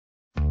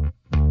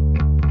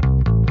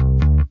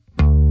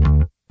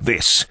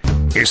This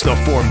is the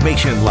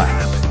Formation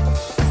Lab.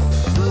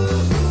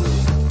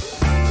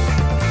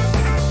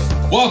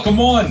 Welcome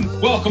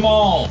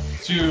all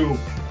to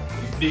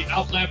the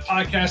Outlap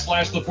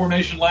Podcast / the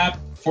Formation Lab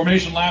 /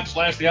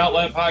 the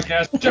Outlap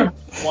Podcast, whichever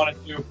you want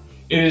to do.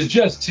 It is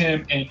just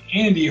Tim and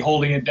Andy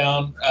holding it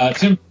down.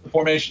 Tim from the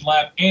Formation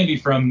Lab, Andy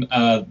from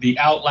the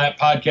Outlap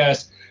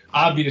Podcast.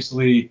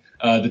 Obviously,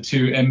 the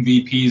two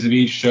MVPs of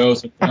each show,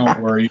 so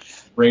don't worry.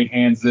 Great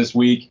hands this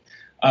week.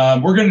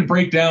 We're going to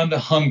break down the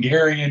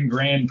Hungarian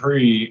Grand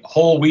Prix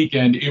whole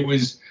weekend. It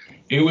was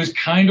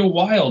kind of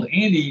wild.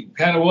 Andy,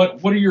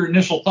 what are your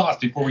initial thoughts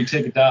before we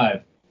take a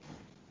dive?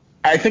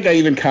 I think I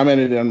even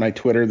commented on my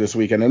Twitter this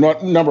weekend. And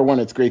number one,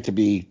 it's great to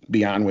be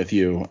on with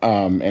you.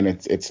 And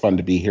it's fun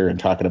to be here and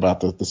talking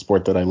about the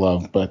sport that I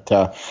love. But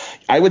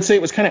I would say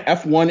it was kind of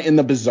F1 in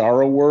the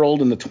bizarro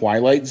world, and the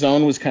Twilight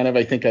Zone was kind of,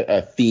 I think,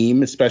 a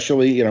theme,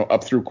 especially,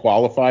 up through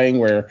qualifying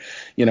where,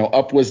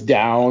 up was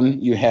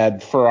down. You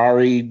had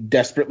Ferrari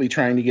desperately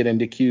trying to get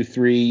into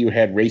Q3. You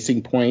had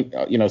Racing Point,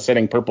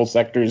 setting purple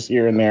sectors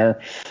here and there.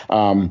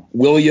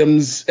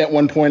 Williams at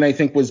one point, I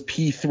think, was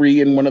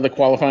P3 in one of the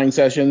qualifying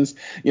sessions,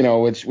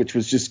 which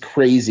was just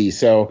crazy.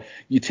 So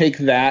you take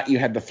that, you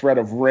had the threat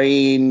of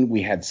rain,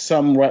 we had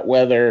some wet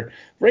weather.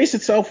 Race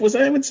itself was,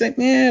 I would say,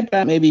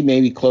 about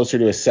maybe closer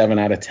to a 7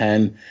 out of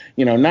 10.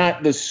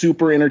 Not the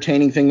super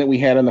entertaining thing that we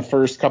had in the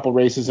first couple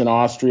races in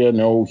Austria.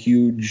 No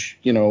huge,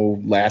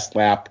 last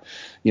lap,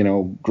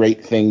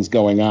 great things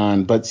going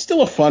on, but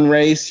still a fun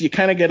race. You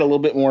kind of get a little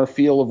bit more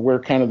feel of where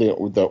kind of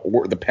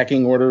the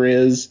pecking order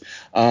is,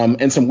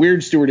 and some weird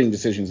stewarding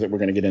decisions that we're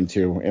going to get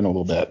into in a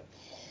little bit.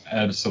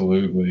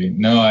 Absolutely.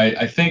 No,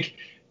 I think,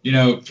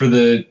 for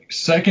the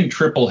second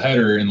triple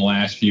header in the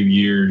last few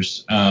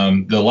years,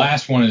 the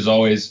last one is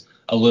always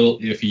a little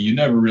iffy. You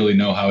never really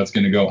know how it's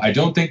going to go. I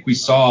don't think we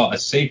saw a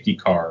safety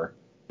car.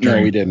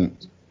 No, we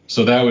didn't.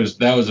 So that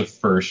was a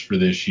first for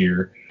this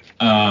year.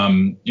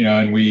 And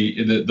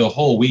the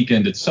whole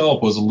weekend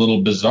itself was a little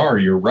bizarre.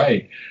 You're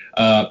right.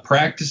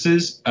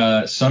 Practices,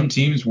 some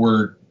teams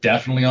were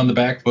definitely on the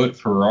back foot,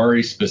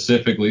 Ferrari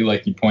specifically,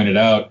 like you pointed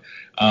out,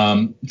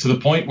 to the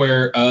point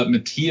where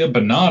Mattia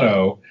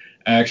Binotto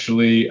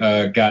actually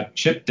got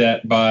chipped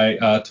at by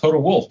Toto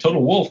Wolff. Toto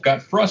Wolff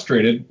got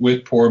frustrated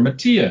with poor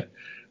Mattia.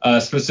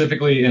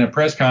 Specifically in a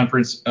press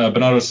conference,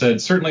 Binotto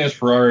said, certainly as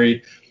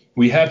Ferrari,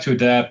 we have to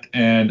adapt,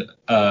 and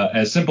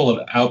as simple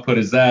of output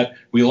as that,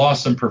 we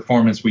lost some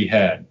performance we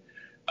had.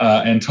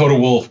 And Toto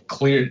Wolff,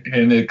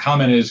 and the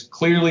comment is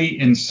clearly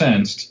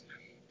incensed,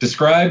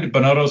 described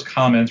Binotto's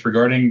comments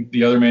regarding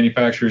the other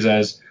manufacturers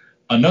as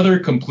another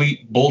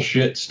complete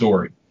bullshit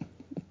story.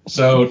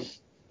 So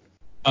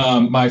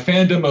my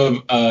fandom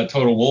of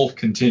Toto Wolff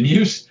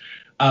continues.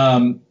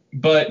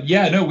 But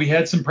yeah, no, we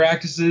had some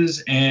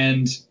practices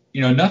and,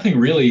 nothing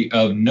really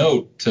of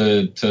note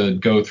to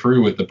go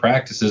through with the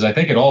practices. I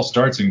think it all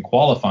starts in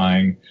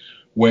qualifying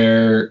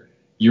where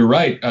you're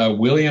right.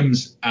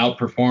 Williams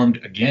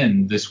outperformed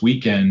again this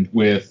weekend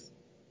with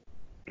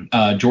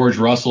George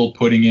Russell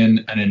putting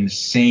in an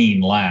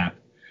insane lap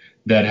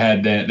that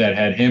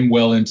had him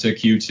well into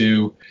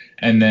Q2,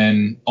 and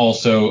then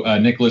also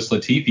Nicholas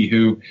Latifi,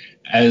 who,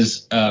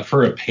 as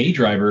for a pay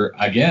driver,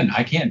 again,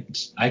 I can't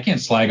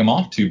slag him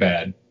off too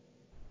bad.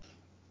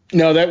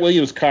 No, that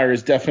Williams car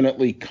is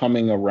definitely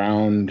coming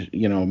around,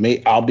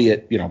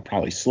 albeit,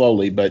 probably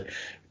slowly, but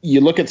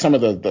you look at some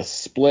of the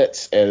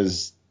splits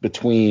as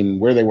between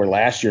where they were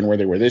last year and where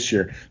they were this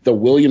year. The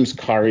Williams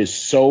car is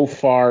so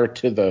far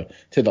to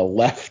the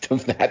left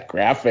of that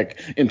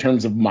graphic in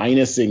terms of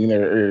minusing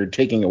or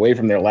taking away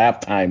from their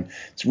lap time.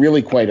 It's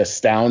really quite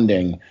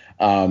astounding.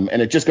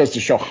 And it just goes to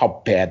show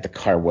how bad the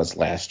car was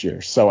last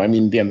year. So, I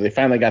mean, they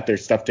finally got their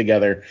stuff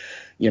together.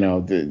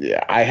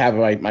 I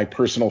have my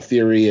personal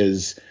theory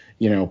is,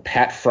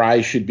 Pat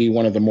Fry should be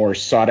one of the more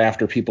sought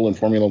after people in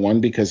Formula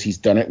One because he's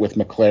done it with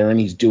McLaren.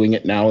 He's doing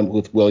it now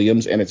with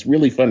Williams. And it's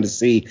really fun to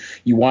see.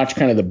 You watch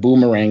kind of the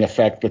boomerang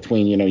effect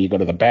between, you go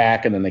to the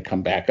back and then they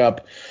come back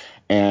up.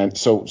 And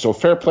so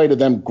fair play to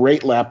them.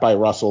 Great lap by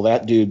Russell.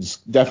 That dude's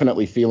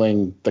definitely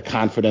feeling the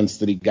confidence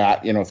that he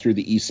got, through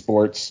the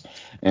esports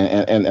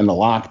and the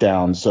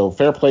lockdown. So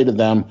fair play to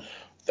them.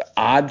 The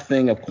odd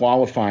thing of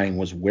qualifying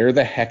was where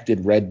the heck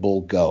did Red Bull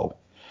go?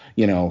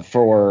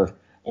 For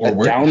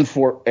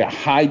a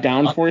high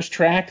downforce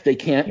track, they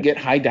can't get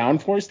high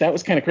downforce. That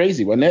was kind of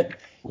crazy, wasn't it?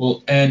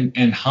 Well,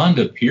 and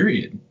Honda,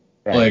 period.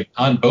 Right. Like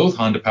on both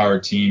Honda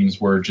powered teams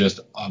were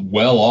just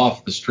well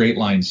off the straight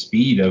line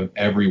speed of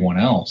everyone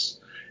else.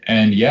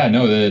 And yeah,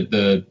 no,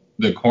 the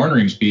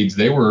cornering speeds,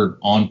 they were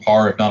on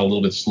par, if not a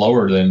little bit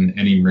slower than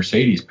any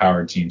Mercedes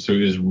powered team. So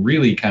it was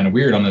really kind of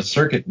weird on a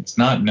circuit that's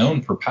not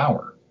known for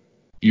power.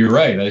 You're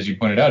right. As you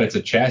pointed out, it's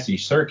a chassis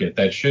circuit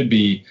that should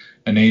be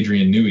an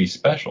Adrian Newey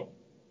special.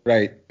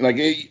 Right. Like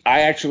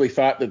I actually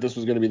thought that this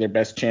was going to be their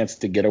best chance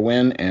to get a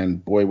win,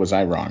 and boy, was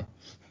I wrong.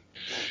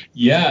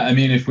 Yeah, I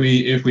mean, if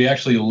we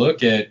actually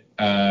look at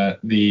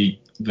the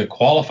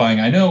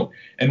qualifying, I know,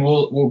 and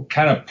we'll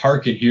kind of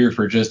park it here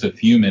for just a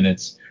few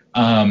minutes.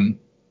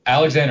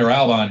 Alexander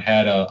Albon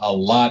had a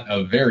lot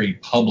of very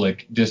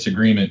public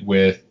disagreement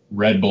with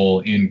Red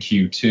Bull in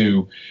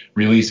Q2,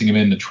 releasing him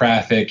into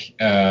traffic.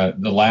 The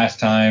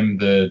last time,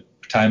 the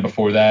time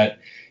before that,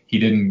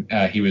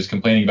 he was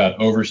complaining about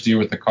oversteer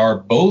with the car.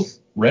 Both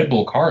Red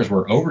Bull cars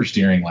were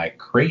oversteering like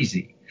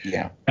crazy.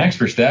 Yeah. Max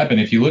Verstappen,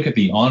 if you look at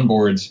the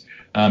onboards,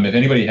 if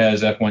anybody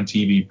has F1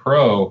 TV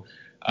Pro,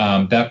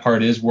 that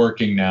part is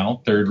working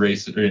now, third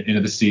race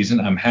into the season.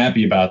 I'm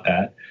happy about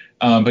that.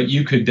 But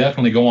you could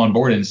definitely go on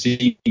board and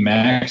see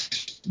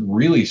Max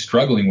really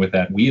struggling with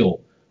that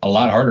wheel a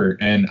lot harder.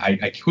 And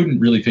I couldn't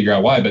really figure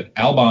out why, but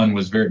Albon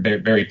was very, very,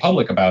 very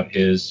public about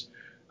his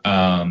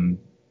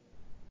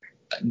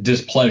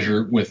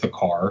displeasure with the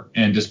car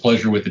and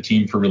displeasure with the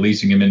team for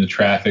releasing him into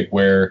traffic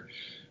where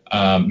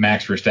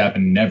Max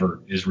Verstappen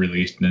never is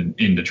released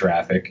into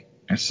traffic.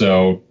 And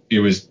so it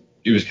was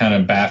kind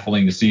of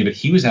baffling to see, but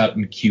he was out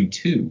in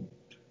Q2.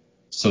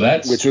 So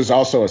which was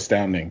also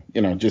astounding,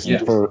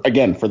 for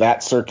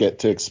that circuit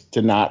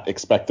to not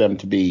expect them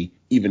to be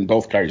even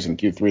both cars in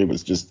Q3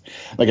 was just,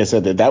 like I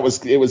said, it was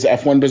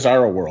F1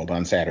 Bizarro World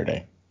on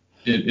Saturday.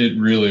 It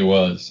really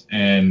was.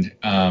 And,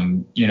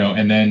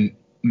 and then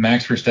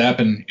Max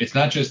Verstappen, it's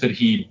not just that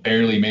he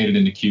barely made it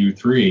into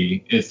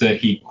Q3, it's that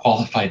he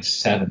qualified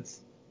 7th.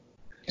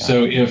 Yeah.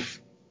 So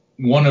if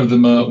one of the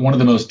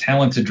most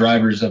talented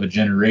drivers of a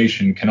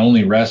generation can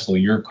only wrestle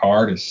your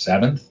car to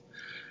 7th,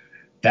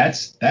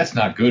 that's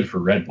not good for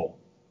Red Bull.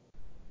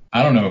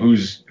 I don't know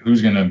who's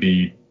going to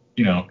be,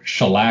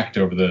 shellacked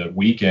over the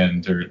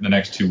weekend or the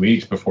next 2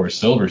 weeks before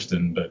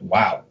Silverstone, but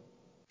wow.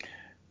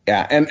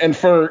 Yeah, and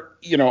for,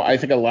 I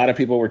think a lot of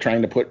people were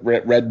trying to put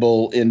Red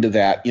Bull into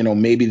that,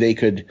 maybe they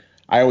could.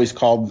 I always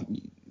called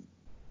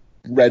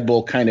Red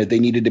Bull they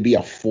needed to be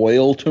a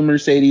foil to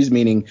Mercedes,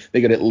 meaning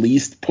they could at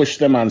least push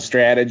them on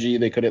strategy.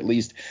 They could at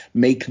least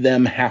make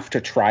them have to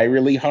try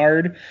really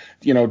hard,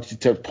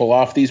 to pull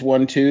off these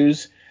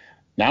 1-2s.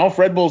 Now, if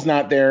Red Bull's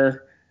not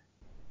there,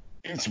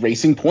 it's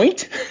Racing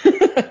Point,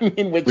 I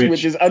mean,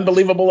 which is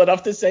unbelievable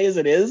enough to say as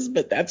it is,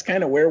 but that's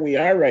kind of where we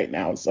are right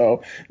now.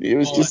 So it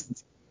was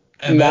just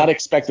not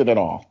expected at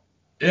all.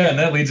 Yeah, and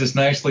that leads us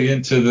nicely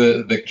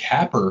into the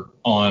capper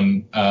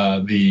on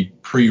the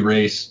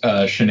pre-race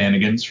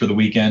shenanigans for the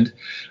weekend.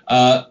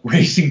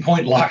 Racing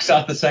Point locks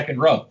out the second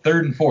row,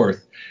 third and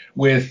fourth,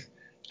 with,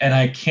 and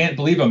I can't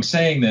believe I'm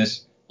saying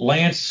this,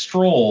 Lance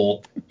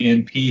Stroll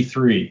in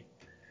P3.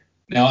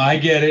 Now, I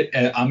get it.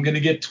 I'm going to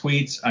get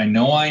tweets. I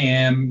know I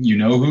am. You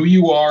know who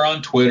you are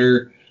on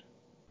Twitter.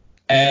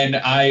 And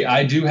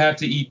I do have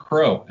to eat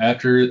crow.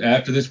 After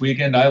this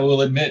weekend, I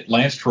will admit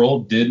Lance Stroll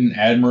did an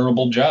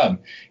admirable job.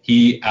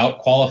 He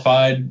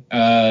outqualified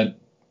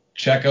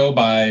Checo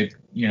by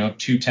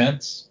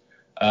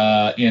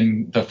 0.2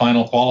 in the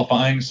final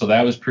qualifying, so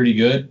that was pretty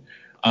good.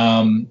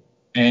 I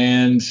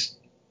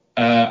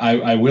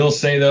will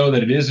say, though,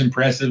 that it is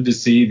impressive to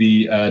see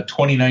the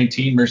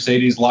 2019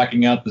 Mercedes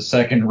locking out the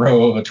second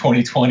row of a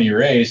 2020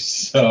 race.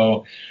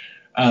 So,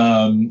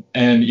 Andy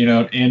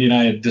and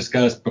I had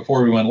discussed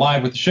before we went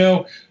live with the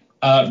show,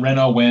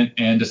 Renault went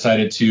and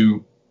decided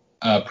to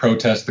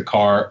protest the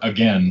car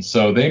again.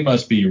 So they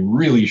must be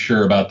really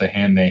sure about the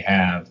hand they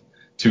have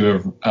to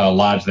have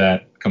lodged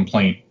that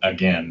complaint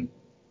again.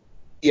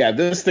 Yeah,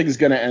 this thing's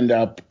going to end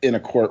up in a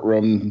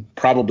courtroom,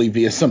 probably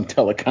via some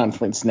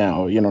teleconference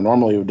now.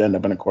 Normally it would end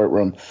up in a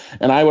courtroom.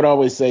 And I would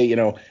always say,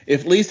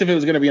 at least if it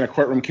was going to be in a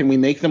courtroom, can we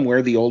make them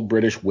wear the old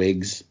British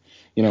wigs,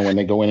 when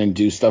they go in and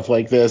do stuff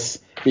like this?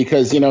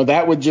 Because,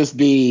 that would just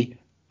be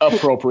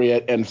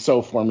appropriate and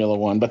so Formula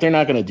One. But they're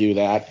not going to do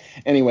that.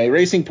 Anyway,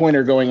 Racing Point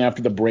are going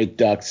after the brake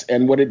ducts.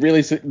 And what it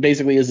really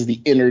basically is the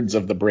innards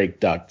of the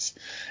brake ducts.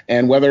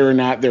 And whether or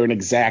not they're an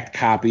exact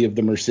copy of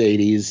the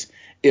Mercedes.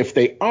 If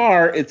they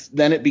are,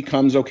 it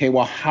becomes, okay,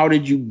 well, how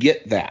did you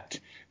get that?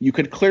 You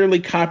could clearly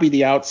copy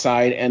the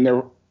outside,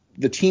 and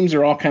the teams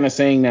are all kind of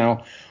saying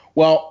now,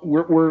 well,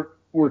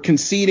 we're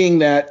conceding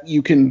that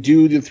you can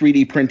do the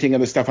 3D printing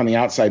of the stuff on the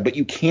outside, but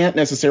you can't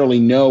necessarily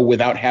know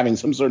without having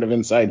some sort of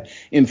inside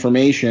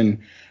information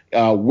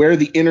where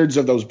the innards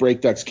of those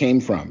brake ducts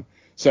came from.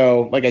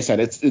 So, like I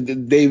said,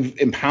 they've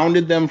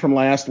impounded them from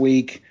last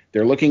week.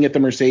 They're looking at the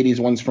Mercedes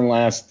ones from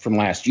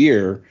last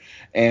year.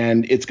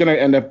 And it's going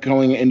to end up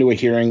going into a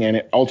hearing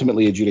and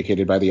ultimately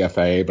adjudicated by the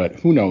FIA, but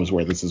who knows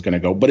where this is going to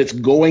go. But it's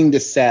going to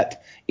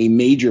set a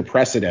major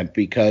precedent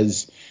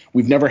because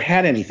we've never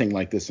had anything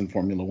like this in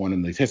Formula One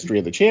in the history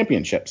of the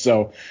championship.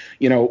 So,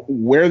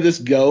 where this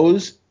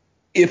goes,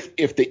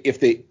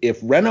 if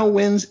Renault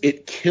wins,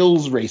 it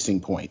kills Racing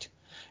Point.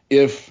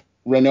 If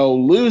Renault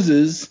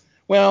loses,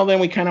 well, then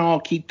we kind of all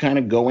keep kind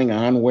of going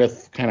on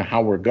with kind of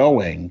how we're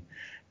going.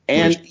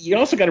 And you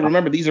also got to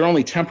remember, these are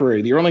only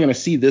temporary. You're only going to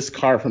see this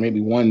car for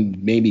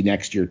maybe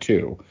next year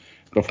too,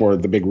 before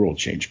the big rule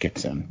change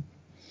kicks in.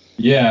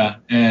 Yeah,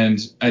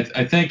 and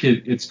I think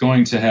it's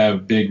going to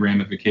have big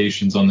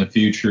ramifications on the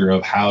future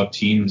of how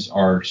teams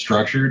are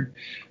structured.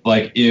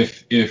 Like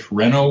if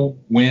Renault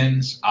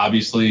wins,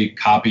 obviously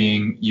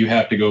copying, you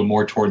have to go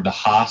more toward the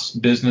Haas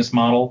business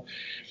model.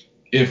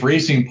 if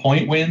Racing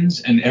Point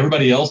wins and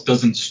everybody else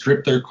doesn't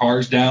strip their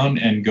cars down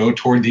and go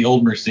toward the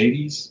old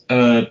Mercedes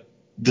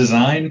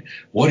design,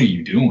 what are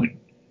you doing?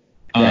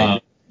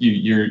 Right.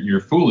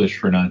 You're foolish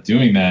for not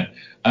doing that.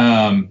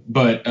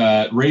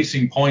 But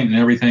Racing Point and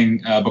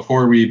everything,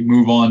 before we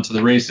move on to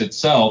the race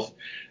itself,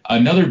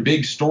 another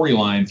big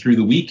storyline through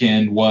the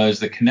weekend was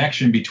the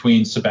connection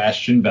between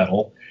Sebastian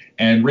Vettel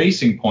and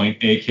Racing Point,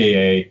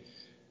 a.k.a.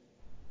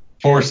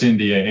 Force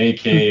India,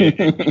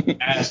 a.k.a.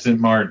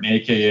 Aston Martin,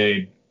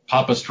 a.k.a.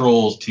 Papa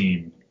Stroll's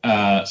team.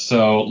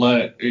 So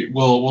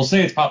we'll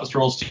say it's Papa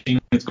Stroll's team.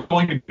 It's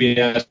going to be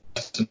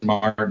Aston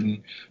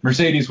Martin.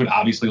 Mercedes would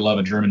obviously love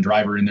a German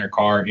driver in their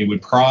car. It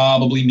would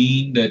probably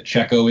mean that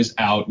Checo is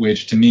out,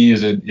 which to me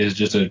is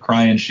just a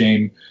crying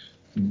shame.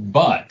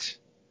 But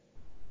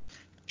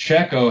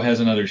Checo has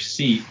another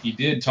seat. He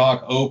did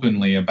talk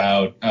openly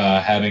about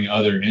having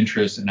other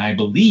interests, and I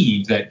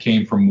believe that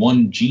came from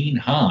one Gene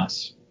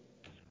Haas,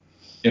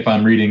 if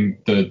I'm reading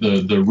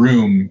the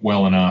room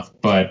well enough.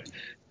 But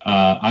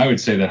I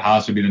would say that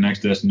Haas would be the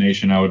next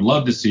destination. I would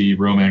love to see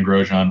Romain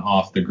Grosjean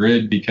off the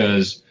grid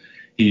because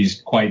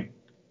he's quite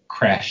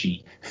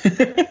crashy.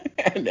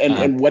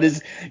 and what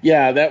is,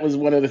 that was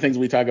one of the things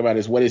we talk about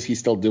is what is he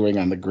still doing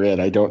on the grid?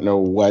 I don't know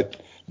what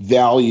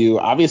value.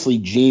 Obviously,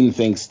 Gene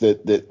thinks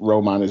that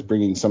Roman is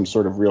bringing some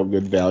sort of real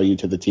good value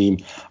to the team.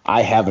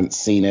 I haven't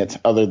seen it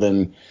other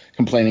than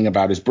complaining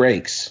about his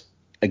brakes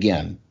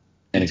again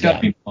and It's again.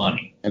 got to be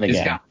funny. And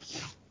again.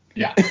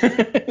 Yeah.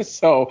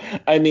 So,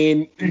 I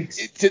mean,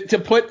 to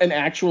put an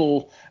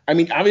actual, I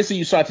mean, obviously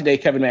you saw today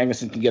Kevin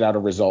Magnussen can get out a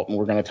result, and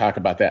we're going to talk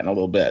about that in a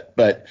little bit.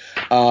 But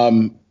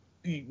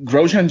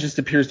Grosjean just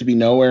appears to be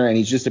nowhere, and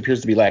he just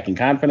appears to be lacking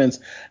confidence.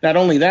 Not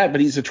only that, but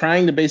he's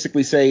trying to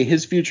basically say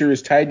his future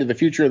is tied to the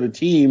future of the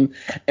team.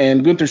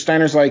 And Gunther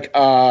Steiner's like,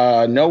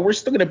 no, we're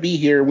still going to be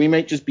here. We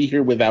might just be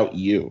here without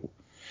you.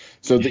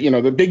 So,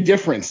 the big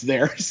difference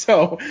there.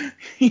 So,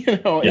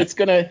 it's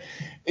going to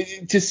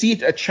see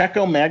a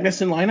Checo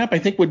Magnussen lineup, I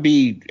think would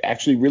be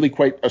actually really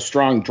quite a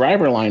strong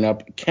driver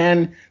lineup.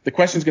 The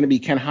question is going to be,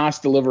 can Haas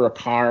deliver a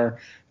car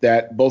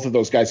that both of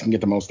those guys can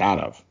get the most out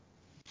of?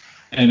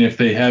 And if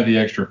they have the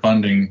extra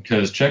funding,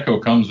 because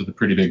Checo comes with a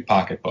pretty big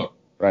pocketbook.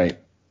 Right.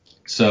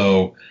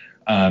 So,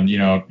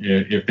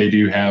 if they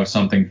do have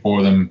something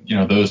for them,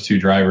 those two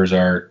drivers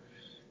are,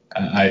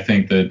 I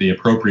think that the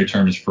appropriate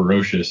term is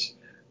ferocious.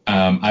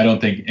 I don't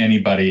think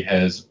anybody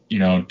has,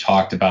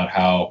 talked about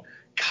how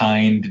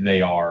kind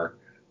they are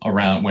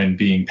around when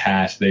being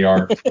passed. They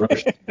are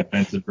ferocious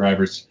defensive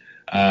drivers.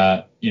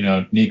 Nico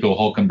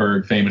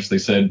Hulkenberg famously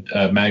said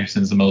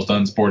Magnussen's the most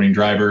unsporting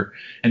driver,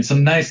 and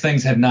some nice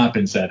things have not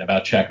been said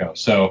about Checo.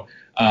 So,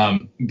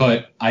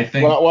 but I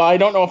think. Well, I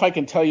don't know if I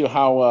can tell you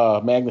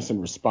how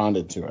Magnussen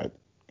responded to it,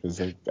 because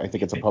I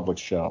think it's a public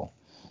show.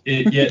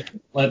 It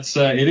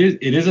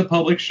is a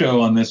public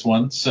show on this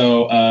one,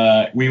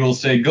 so we will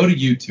say go to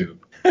YouTube.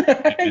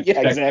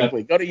 Yeah,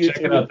 exactly. Go to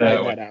YouTube and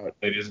find that out,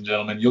 ladies and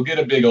gentlemen. You'll get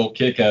a big old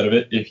kick out of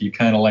it if you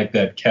kind of like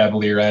that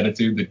cavalier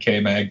attitude that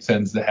K-Mag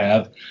tends to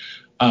have.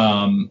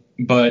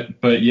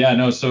 But yeah,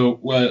 no. So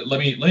let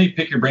me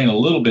pick your brain a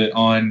little bit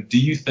on, do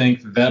you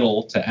think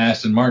Vettel to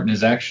Aston Martin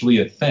is actually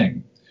a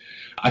thing?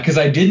 Because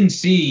I didn't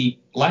see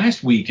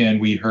last weekend.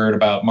 We heard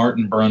about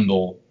Martin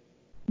Brundle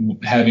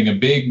having a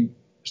big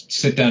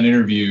sit-down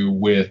interview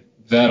with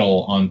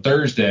Vettel on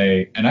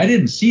Thursday, and I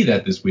didn't see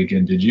that this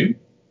weekend. Did you?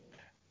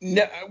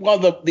 No, well,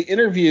 the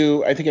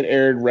interview, I think it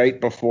aired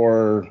right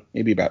before,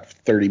 maybe about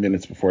 30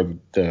 minutes before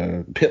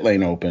the pit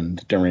lane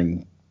opened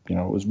during,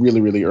 it was really,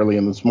 really early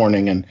in this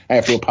morning, and I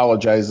have to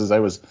apologize as I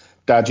was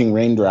dodging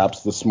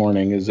raindrops this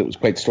morning as it was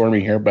quite stormy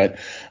here. But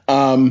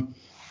the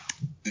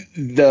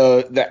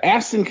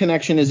Aston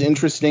connection is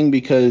interesting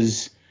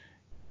because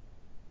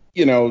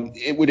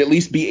it would at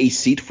least be a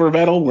seat for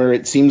Vettel, where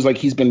it seems like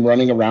he's been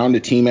running around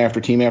to team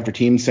after team after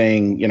team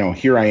saying,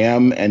 here I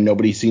am, and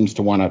nobody seems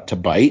to want to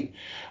bite.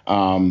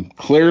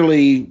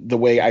 Clearly, the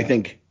way I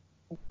think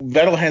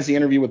Vettel has the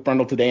interview with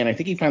Brundle today, and I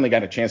think he finally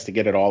got a chance to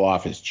get it all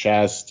off his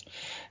chest.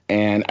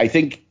 And I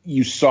think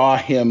you saw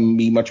him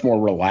be much more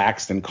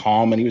relaxed and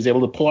calm, and he was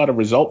able to pull out a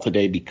result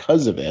today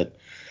because of it.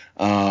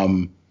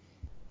 The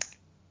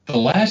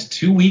last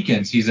 2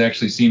 weekends, he's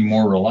actually seemed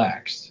more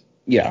relaxed.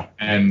 Yeah.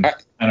 And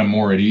kind of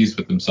more at ease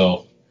with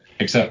himself,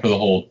 except for the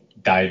whole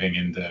diving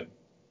into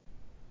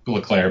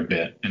Leclerc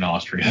bit in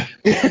Austria.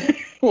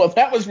 Well,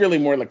 that was really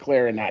more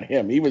Leclerc and not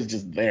him. He was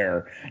just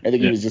there. I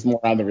think he was just more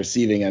on the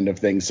receiving end of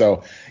things.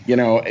 So,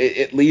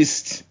 at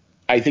least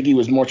I think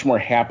he's much more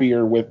happy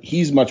with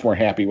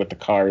the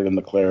car than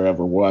Leclerc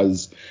ever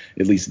was,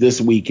 at least this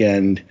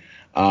weekend.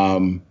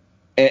 And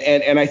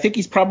I think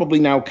he's probably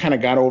now kind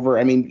of got over.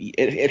 I mean,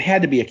 it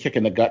had to be a kick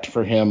in the gut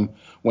for him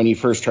when he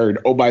first heard,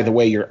 oh, by the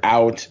way, you're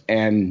out,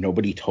 and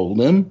nobody told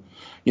him.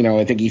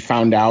 I think he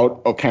found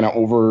out kind of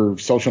over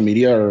social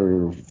media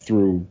or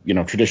through,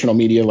 traditional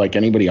media like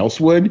anybody else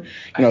would.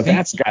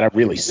 That's got to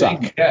really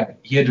suck. Yeah,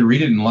 he had to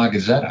read it in La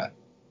Gazzetta.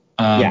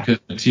 Because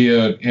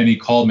Mattia, and he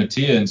called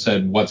Mattia and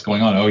said, what's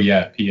going on? Oh,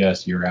 yeah,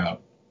 P.S., you're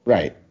out.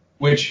 Right.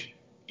 Which,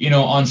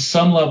 on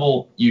some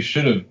level, you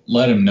should have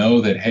let him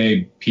know that,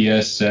 hey,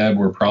 P.S. Seb,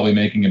 we're probably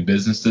making a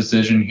business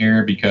decision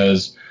here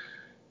because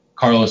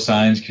Carlos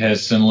Sainz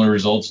has similar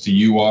results to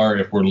you are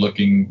if we're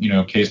looking,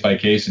 case by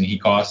case, and he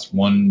costs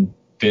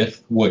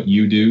 1/5 what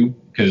you do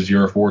because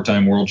you're a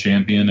 4-time world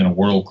champion and a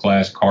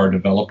world-class car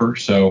developer.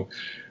 So,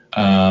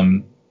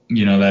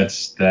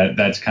 that's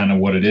kind of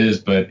what it is.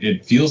 But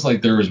it feels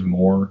like there is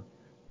more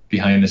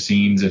behind the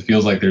scenes. It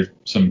feels like there's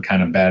some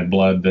kind of bad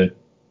blood that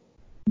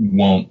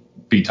won't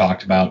be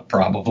talked about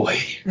probably.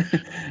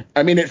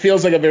 I mean, it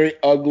feels like a very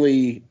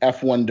ugly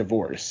F1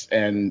 divorce,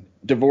 and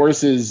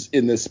divorces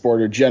in this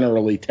sport are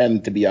generally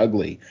tend to be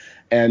ugly.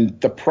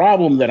 And the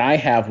problem that I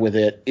have with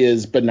it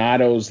is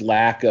Binotto's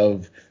lack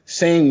of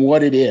saying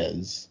what it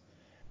is.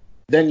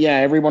 Then,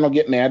 everyone will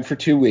get mad for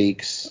 2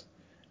 weeks,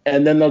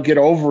 and then they'll get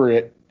over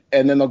it,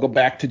 and then they'll go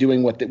back to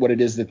doing what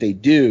it is that they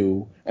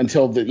do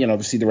until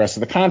to see the rest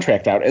of the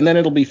contract out, and then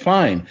it'll be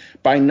fine.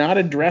 By not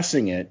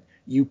addressing it,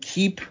 you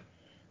keep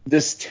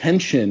this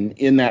tension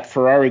in that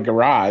Ferrari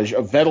garage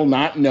of Vettel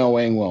not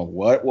knowing, well,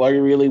 what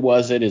really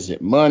was it? Is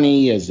it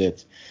money? Is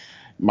it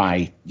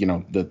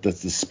the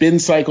spin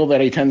cycle that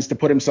he tends to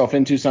put himself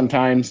into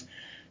sometimes?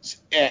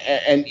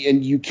 And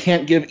you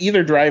can't give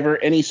either driver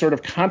any sort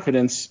of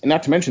confidence. And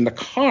not to mention the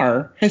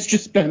car has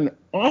just been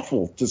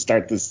awful to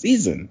start this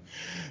season.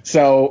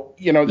 So,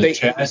 the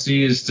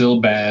chassis is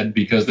still bad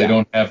because they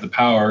don't have the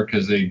power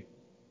because they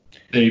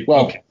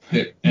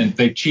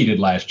cheated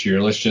last year.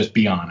 Let's just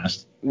be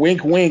honest.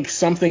 Wink, wink,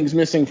 something's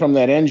missing from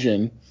that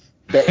engine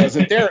that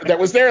wasn't there. That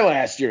was there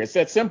last year. It's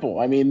that simple.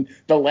 I mean,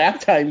 the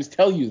lap times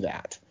tell you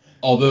that.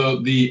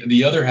 Although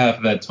the other half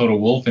of that Toto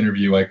Wolff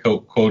interview I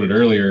quoted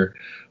earlier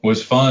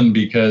was fun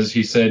because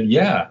he said,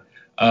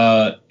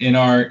 in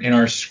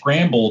our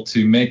scramble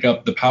to make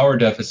up the power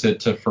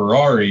deficit to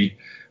Ferrari,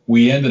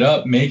 we ended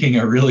up making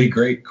a really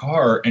great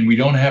car, and we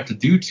don't have to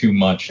do too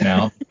much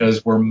now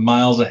because we're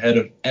miles ahead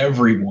of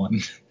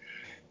everyone.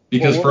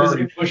 Because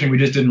Ferrari was pushing, we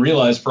just didn't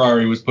realize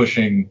Ferrari was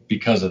pushing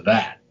because of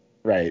that.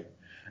 Right.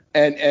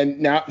 And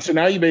now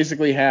you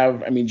basically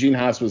have, Gene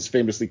Haas was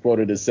famously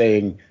quoted as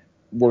saying,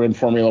 we're in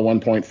Formula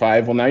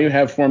 1.5. Well, now you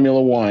have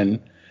Formula 1,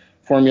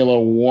 Formula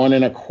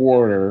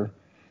 1.25,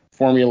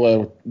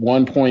 Formula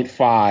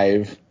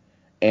 1.5,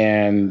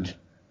 and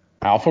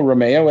Alfa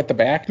Romeo at the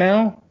back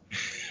now?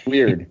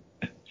 Weird.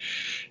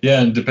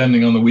 Yeah, and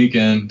depending on the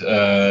weekend,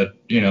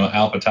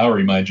 Alpha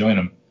Tauri might join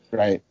them.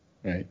 Right.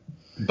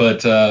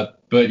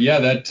 But yeah,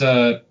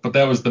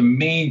 that was the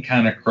main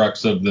kind of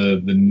crux of the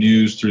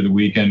news through the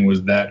weekend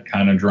was that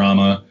kind of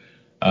drama.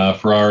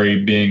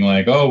 Ferrari being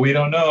like, oh, we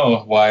don't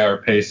know why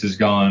our pace is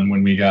gone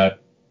when we got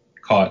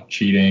caught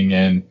cheating,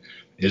 and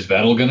is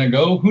Vettel going to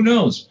go? Who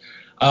knows?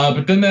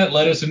 But then that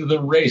led us into the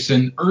race.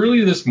 And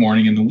earlier this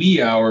morning in the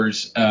wee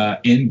hours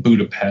in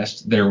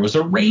Budapest, there was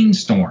a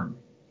rainstorm.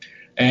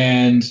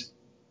 And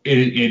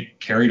it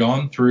carried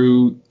on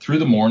through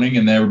the morning,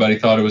 and everybody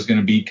thought it was going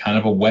to be kind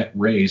of a wet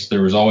race.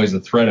 There was always the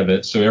threat of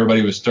it, so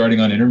everybody was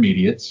starting on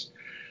intermediates.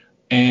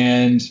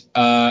 And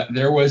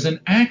there was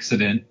an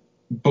accident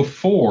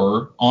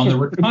before on the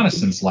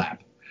reconnaissance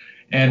lap.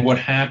 And what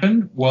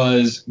happened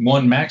was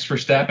Max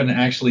Verstappen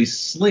actually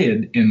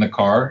slid in the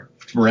car,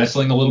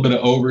 wrestling a little bit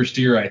of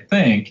oversteer, I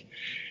think,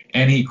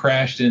 and he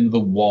crashed into the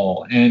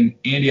wall. And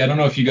Andy, I don't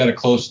know if you got a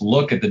close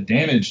look at the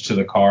damage to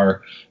the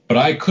car, but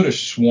I could have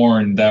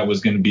sworn that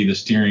was going to be the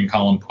steering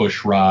column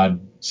push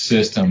rod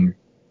system.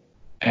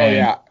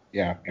 And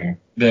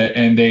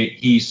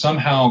he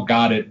somehow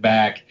got it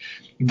back.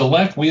 The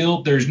left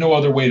wheel, there's no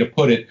other way to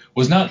put it,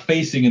 was not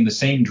facing in the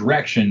same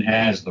direction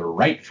as the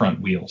right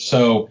front wheel.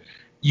 So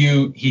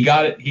he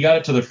got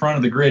it to the front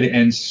of the grid,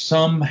 and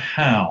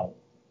somehow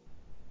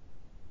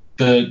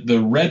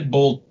the Red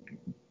Bull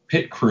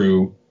pit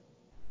crew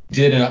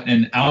did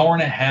an hour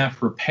and a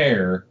half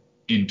repair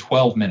in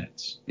 12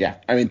 minutes. Yeah,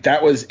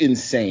 that was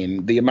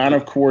insane. The amount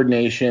of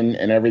coordination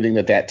and everything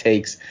that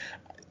takes.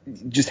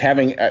 Just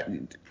having,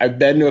 I've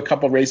been to a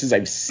couple of races.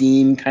 I've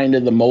seen kind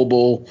of the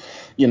mobile,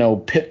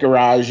 pit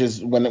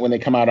garages when they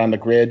come out on the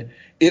grid.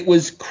 It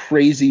was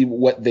crazy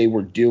what they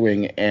were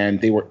doing,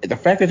 and the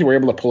fact that they were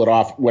able to pull it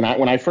off. When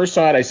I first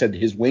saw it, I said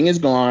his wing is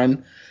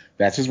gone.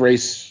 That's his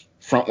race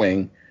front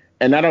wing,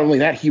 and not only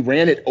that, he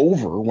ran it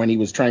over when he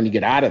was trying to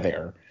get out of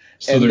there.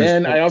 So and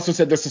then I also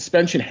said the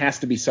suspension has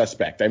to be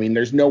suspect.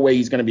 There's no way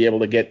he's going to be able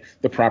to get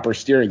the proper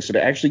steering. So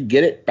to actually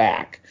get it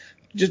back,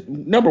 just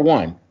number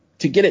one,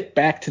 to get it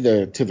back to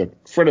the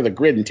front of the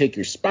grid and take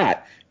your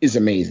spot is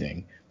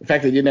amazing. The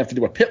fact that they didn't have to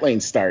do a pit lane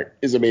start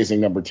is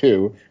amazing, number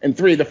two. And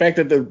three, the fact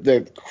that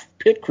the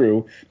pit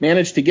crew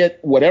managed to get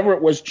whatever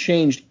it was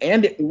changed,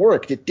 and it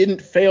worked. It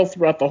didn't fail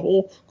throughout the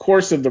whole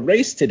course of the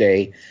race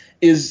today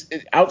is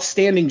an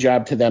outstanding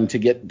job to them to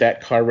get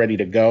that car ready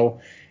to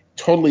go.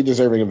 Totally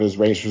deserving of his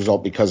race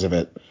result because of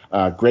it.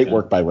 Great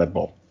work by Red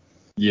Bull.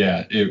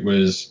 Yeah, it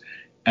was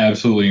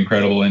absolutely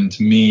incredible, and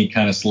to me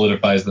kind of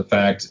solidifies the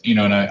fact,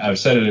 and I've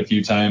said it a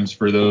few times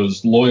for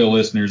those loyal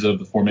listeners of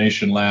the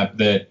Formation Lap,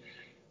 that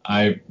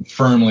I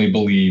firmly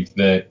believe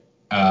that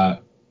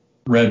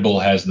Red Bull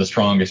has the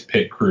strongest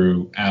pit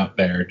crew out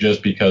there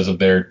just because of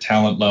their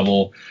talent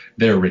level,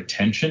 their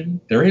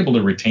retention. They're able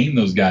to retain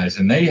those guys,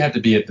 and they have to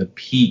be at the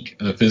peak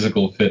of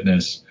physical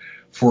fitness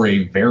for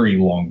a very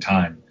long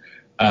time.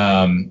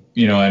 I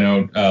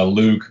know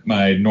Luke,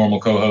 my normal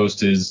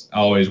co-host, is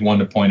always one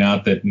to point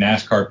out that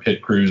NASCAR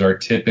pit crews are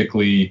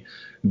typically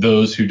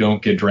those who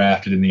don't get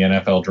drafted in the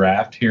NFL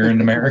draft here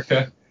in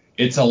America.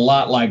 It's a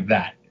lot like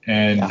that,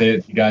 and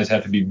the guys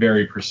have to be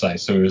very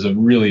precise. So it was a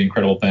really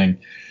incredible thing.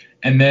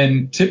 And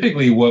then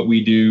typically what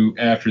we do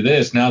after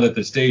this, now that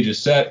the stage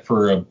is set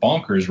for a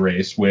bonkers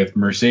race with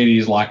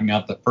Mercedes locking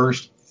out the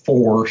first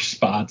 4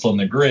 spots on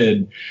the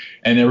grid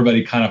and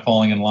everybody kind of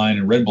falling in line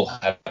and Red Bull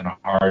having a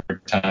hard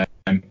time,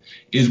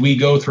 is we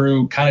go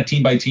through kind of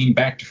team by team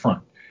back to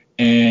front.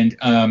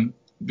 And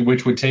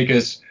which would take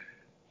us,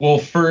 well,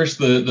 first,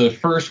 the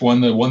first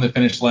one, the one that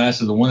finished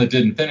last, is the one that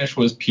didn't finish,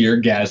 was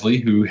Pierre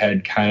Gasly, who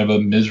had kind of a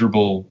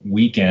miserable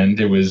weekend.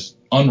 It was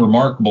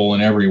unremarkable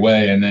in every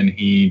way, and then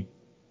he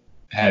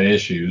had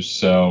issues.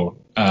 So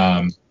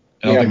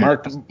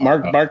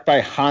marked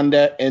by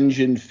Honda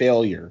engine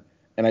failure,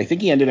 and I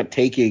think he ended up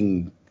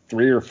taking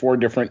 3 or 4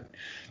 different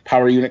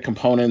power unit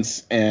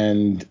components,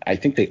 and I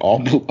think they all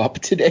blew up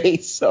today.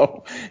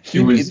 So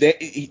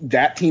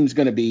that team's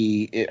going to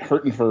be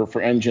hurting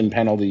for engine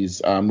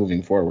penalties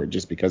moving forward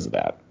just because of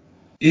that.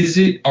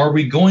 Are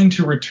we going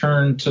to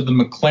return to the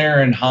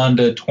McLaren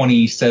Honda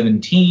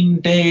 2017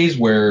 days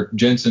where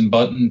Jenson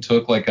Button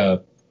took like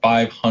a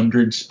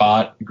 500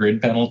 spot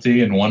grid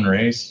penalty in one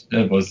race?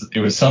 It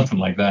was something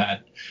like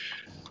that.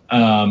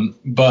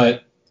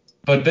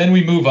 But then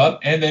we move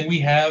up, and then we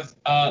have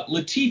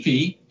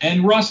Latifi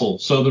and Russell.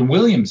 So the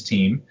Williams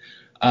team,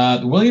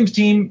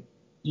 Latifi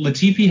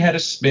had a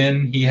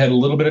spin. He had a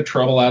little bit of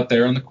trouble out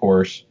there on the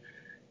course,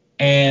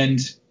 and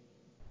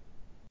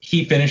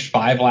he finished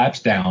 5 laps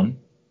down,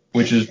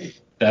 which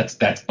is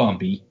that's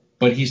bumpy,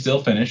 but he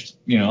still finished.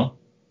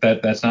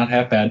 That's not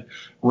half bad.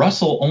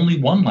 Russell only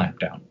 1 lap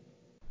down.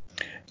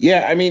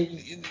 Yeah, I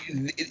mean,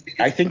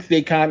 I think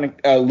they kind of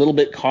a little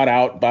bit caught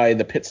out by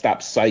the pit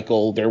stop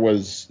cycle. There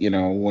was,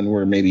 when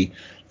we're maybe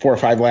 4 or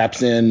 5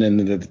 laps in and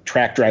the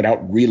track dried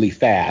out really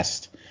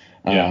fast,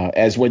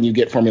 as when you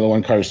get Formula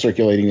One cars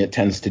circulating, it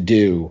tends to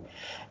do.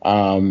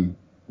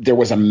 There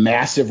was a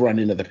massive run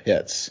into the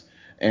pits,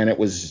 and it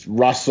was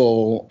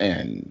Russell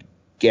and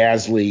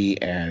Gasly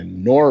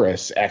and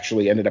Norris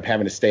actually ended up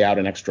having to stay out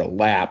an extra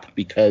lap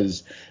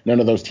because none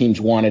of those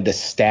teams wanted to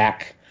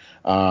stack.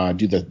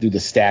 Do the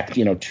stacked,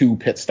 2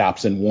 pit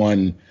stops in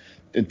 1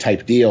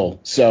 type deal.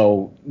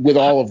 So with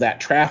all of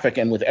that traffic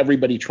and with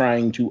everybody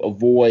trying to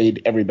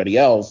avoid everybody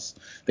else,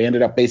 they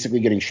ended up basically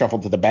getting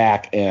shuffled to the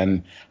back.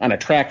 And on a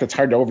track that's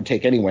hard to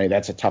overtake anyway,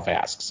 that's a tough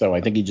ask. So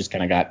I think he just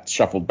kind of got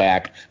shuffled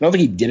back. I don't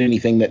think he did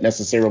anything that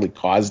necessarily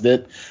caused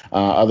it,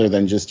 other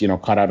than just,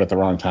 caught out at the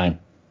wrong time.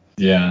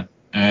 Yeah.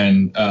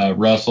 And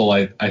Russell,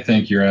 I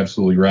think you're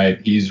absolutely right.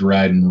 He's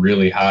riding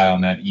really high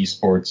on that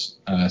esports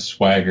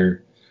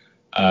swagger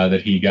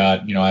that he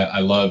got.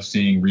 I love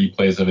seeing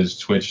replays of his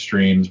Twitch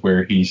streams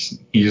where he's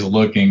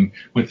looking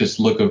with this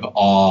look of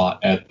awe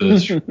at the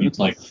streams,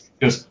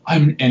 because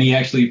and he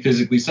actually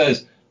physically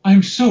says,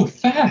 "I'm so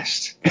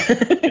fast."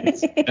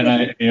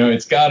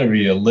 It's got to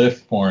be a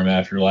lift for him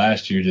after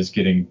last year just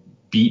getting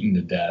beaten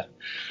to death.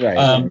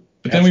 Right.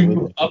 But then we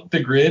move up the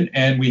grid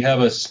and we have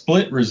a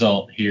split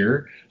result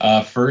here.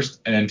 First,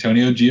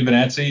 Antonio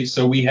Giovinazzi.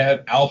 So we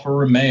have Alfa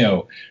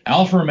Romeo.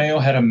 Alfa Romeo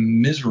had a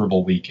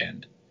miserable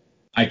weekend.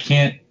 I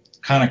can't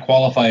kind of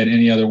qualify it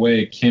any other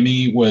way.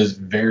 Kimi was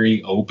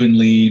very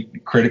openly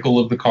critical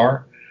of the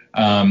car.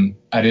 I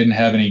didn't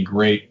have any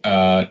great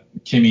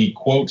Kimi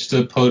quotes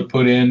to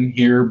put in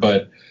here,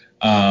 but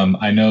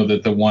I know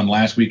that the one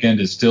last weekend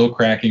is still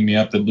cracking me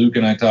up that Luke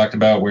and I talked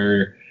about,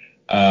 where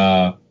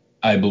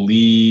I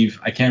believe,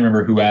 I can't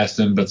remember who asked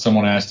him, but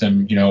someone asked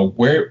him,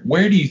 where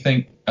do you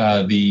think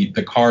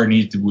the car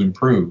needs to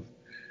improve?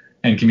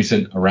 And Kimi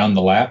said, around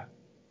the lap.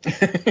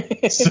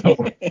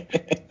 So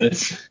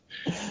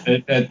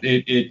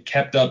it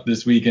kept up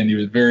this weekend. He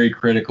was very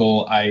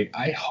critical.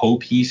 I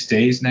hope he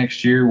stays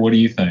next year. What do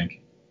you think?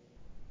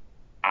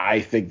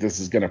 I think this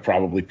is going to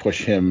probably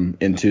push him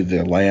into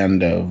the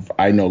land of,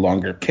 I no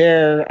longer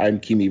care. I'm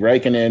Kimi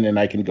Räikkönen and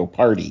I can go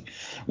party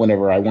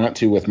whenever I want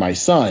to with my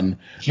son.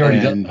 He already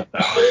done that,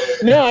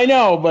 though. No, I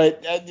know,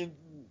 but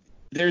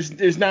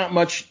there's not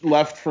much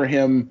left for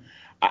him.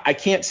 I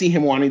can't see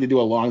him wanting to do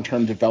a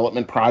long-term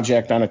development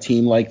project on a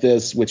team like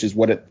this, which is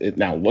what it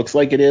now looks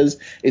like it is.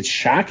 It's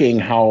shocking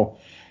how,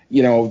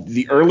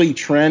 the early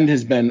trend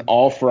has been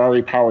all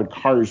Ferrari-powered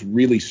cars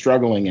really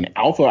struggling, and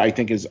Alfa, I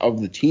think, is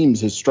of the teams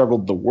has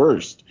struggled the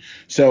worst.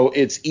 So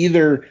it's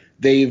either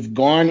they've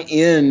gone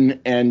in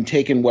and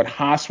taken what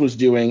Haas was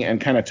doing and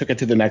kind of took it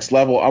to the next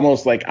level,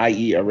 almost like,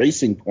 i.e., a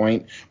Racing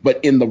Point, but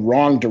in the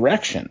wrong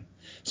direction.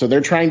 So they're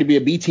trying to be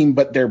a B team,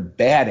 but they're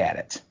bad at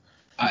it.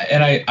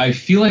 And I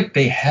feel like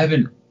they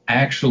haven't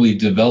actually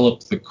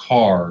developed the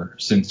car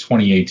since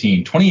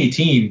 2018.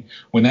 2018,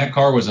 when that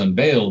car was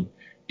unveiled,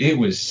 it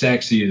was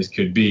sexy as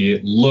could be.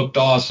 It looked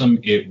awesome.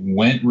 It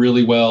went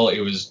really well. It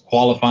was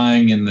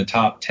qualifying in the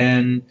top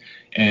 10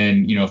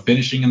 and,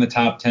 finishing in the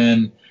top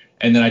 10.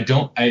 And then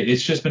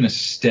it's just been a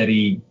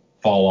steady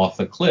fall off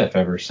the cliff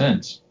ever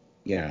since.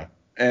 Yeah.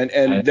 And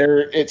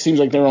it seems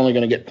like they're only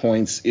going to get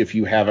points if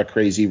you have a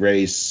crazy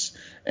race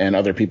and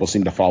other people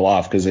seem to fall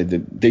off because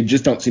they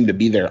just don't seem to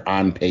be there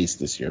on pace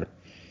this year.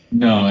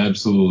 No,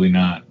 absolutely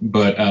not.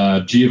 But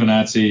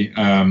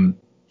Giovinazzi,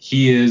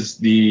 he is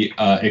the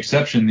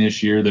exception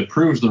this year that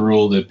proves the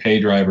rule that pay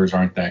drivers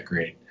aren't that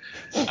great.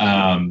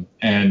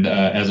 And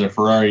as a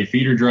Ferrari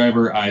feeder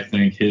driver, I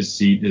think his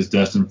seat is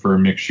destined for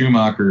Mick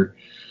Schumacher.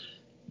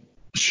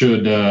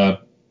 Should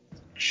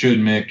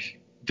Mick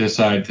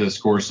decide to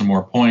score some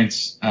more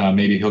points,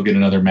 maybe he'll get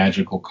another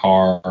magical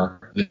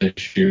car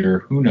this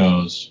year. Who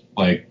knows?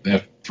 Like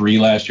F3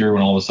 last year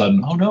when all of a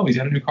sudden, oh no, he's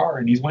got a new car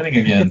and he's winning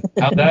again.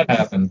 How'd that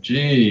happen?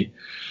 Gee.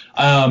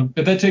 But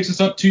that takes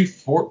us up to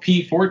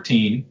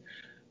P14,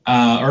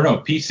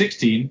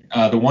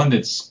 P16, the one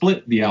that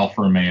split the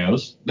Alfa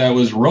Romeos. That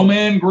was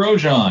Romain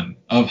Grosjean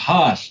of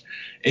Haas.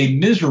 A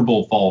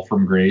miserable fall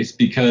from grace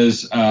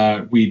because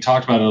we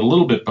talked about it a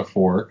little bit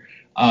before.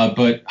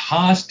 But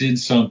Haas did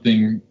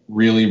something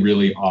really,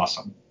 really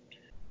awesome.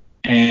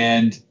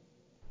 And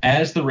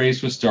as the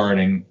race was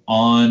starting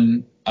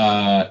on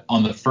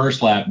the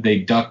first lap, they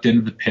ducked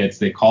into the pits.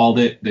 They called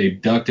it. They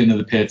ducked into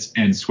the pits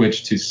and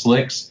switched to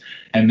slicks.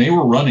 And they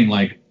were running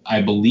like,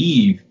 I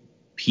believe,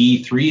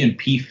 P3 and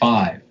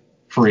P5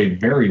 for a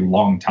very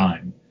long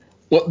time.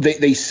 Well,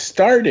 they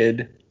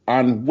started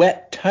on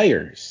wet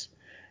tires.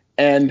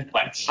 And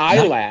Wets.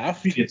 I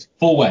laughed. It's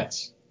full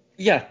wets.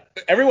 Yeah,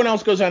 everyone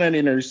else goes on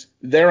inners.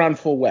 They're on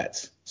full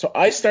wets. So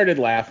I started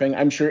laughing.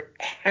 I'm sure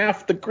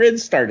half the grid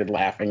started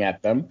laughing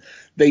at them.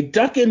 They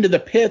duck into the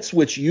pits,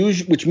 which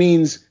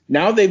means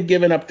now they've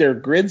given up their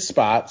grid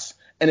spots,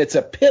 and it's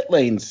a pit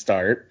lane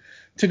start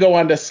to go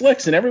onto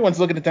slicks. And everyone's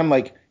looking at them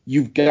like,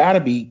 you've got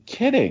to be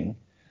kidding.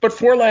 But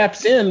 4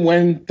 laps in,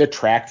 when the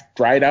track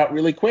dried out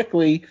really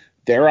quickly,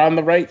 they're on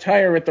the right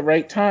tire at the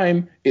right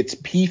time. It's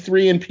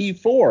P3 and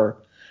P4.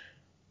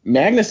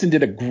 Magnussen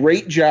did a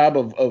great job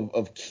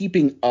of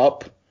keeping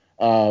up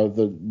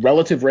the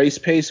relative race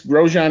pace.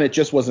 Grosjean, it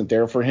just wasn't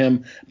there for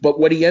him. But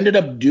what he ended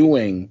up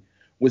doing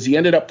was he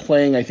ended up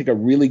playing, I think, a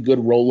really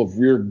good role of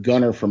rear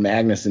gunner for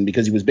Magnussen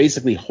because he was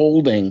basically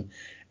holding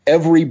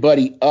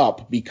everybody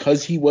up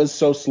because he was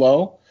so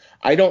slow.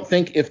 I don't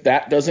think if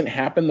that doesn't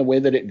happen the way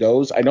that it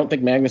goes, I don't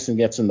think Magnussen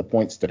gets in the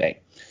points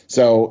today.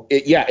 So,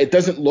 it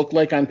doesn't look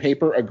like on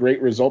paper a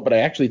great result, but I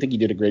actually think he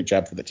did a great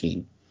job for the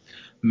team.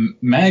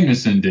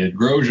 Magnussen did.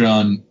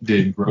 Grosjean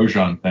did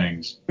Grosjean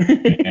things.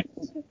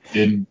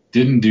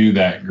 didn't do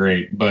that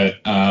great. But,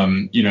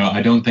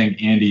 I don't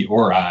think Andy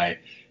or I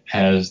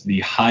has the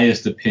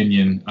highest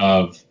opinion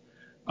of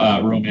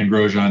Romain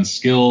Grosjean's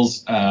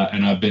skills,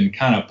 and I've been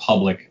kind of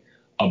public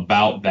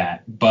about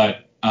that.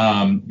 But,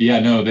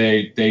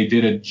 they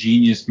did a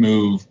genius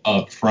move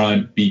up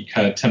front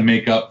to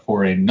make up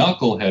for a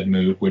knucklehead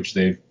move, which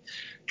they've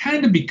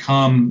kind of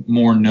become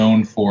more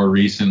known for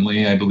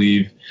recently. I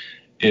believe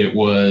it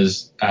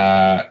was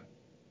Günther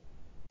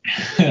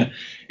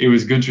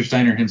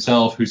Steiner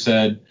himself who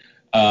said,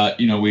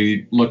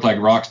 we look like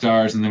rock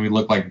stars and then we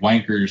look like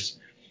wankers.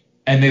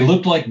 And they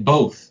looked like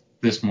both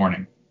this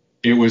morning.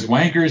 It was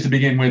wankers to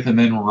begin with and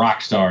then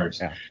rock stars.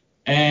 Yeah.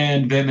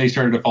 And then they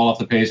started to fall off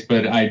the pace.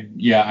 But I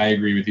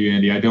agree with you,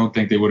 Andy. I don't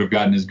think they would have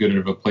gotten as good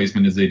of a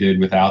placement as they did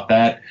without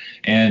that.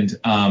 And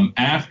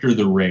after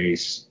the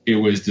race, it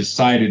was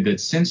decided that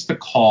since the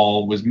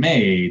call was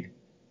made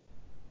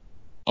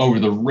over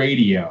the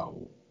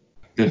radio,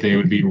 that they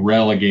would be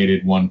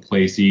relegated one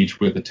place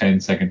each with a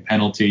 10-second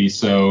penalty.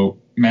 So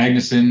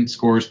Magnussen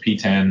scores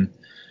P10.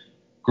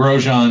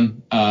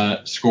 Grosjean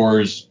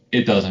scores,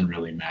 it doesn't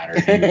really matter.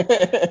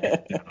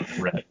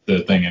 Read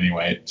the thing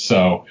anyway.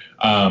 So,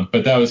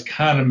 but that was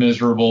kind of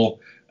miserable.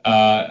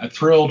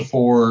 Thrilled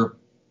for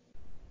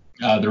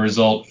the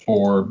result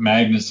for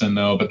Magnussen,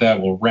 though, but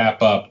that will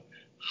wrap up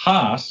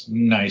Haas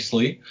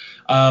nicely.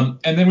 And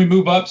then we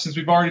move up, since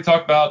we've already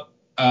talked about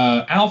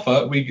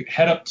Alpha, we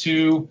head up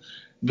to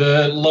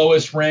the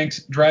lowest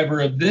ranked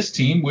driver of this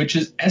team, which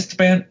is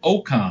Esteban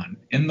Ocon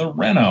in the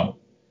Renault.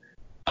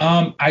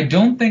 I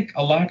don't think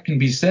a lot can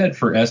be said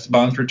for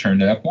Esteban's return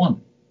to F1.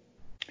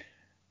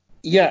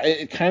 Yeah,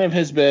 it kind of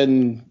has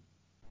been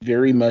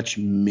very much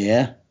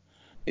meh.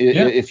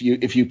 Yeah. If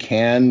you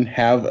can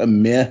have a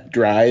meh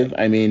drive.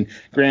 I mean,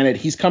 granted,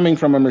 he's coming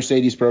from a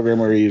Mercedes program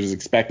where he was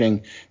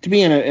expecting to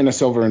be in a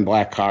silver and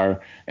black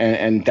car,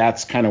 and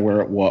that's kind of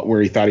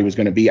where he thought he was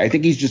going to be. I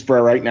think he's just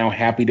for right now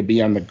happy to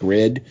be on the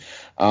grid.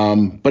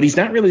 But he's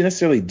not really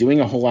necessarily doing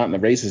a whole lot in the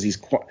races. He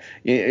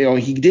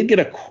did get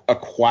a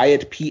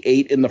quiet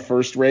P8 in the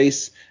first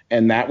race,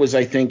 and that was,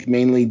 I think,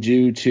 mainly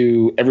due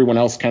to everyone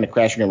else kind of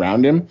crashing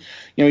around him.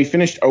 He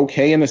finished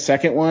okay in the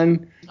second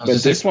one,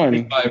 but this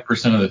one,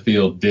 55% of the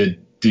field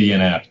did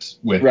DNF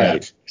with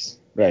right. That.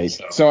 Right.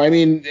 So I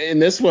mean, in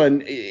this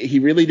one, he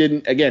really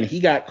didn't. Again, he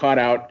got caught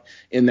out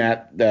in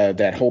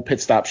that whole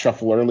pit stop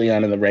shuffle early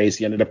on in the race.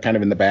 He ended up kind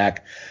of in the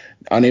back,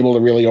 unable to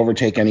really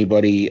overtake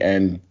anybody,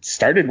 and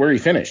started where he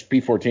finished,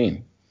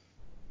 P14.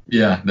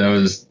 Yeah, that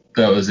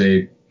was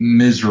a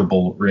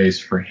miserable race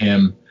for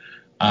him.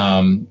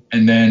 And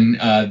then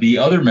the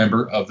other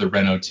member of the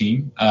Renault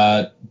team,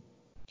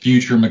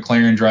 future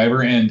McLaren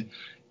driver, and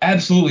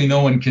absolutely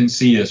no one can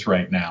see us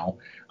right now.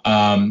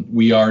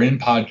 We are in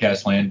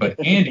podcast land, but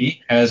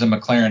Andy has a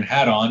McLaren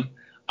hat on.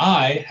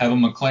 I have a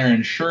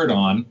McLaren shirt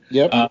on.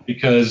 Yep.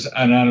 Because,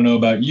 and I don't know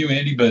about you,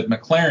 Andy, but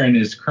McLaren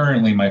is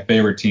currently my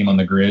favorite team on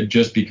the grid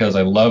just because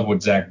I love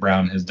what Zach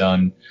Brown has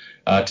done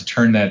to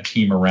turn that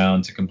team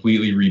around, to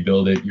completely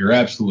rebuild it. You're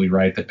absolutely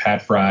right that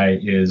Pat Fry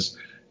is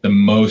the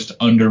most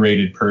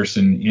underrated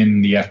person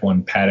in the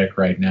F1 paddock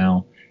right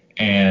now.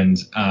 And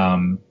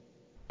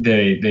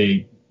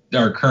they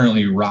are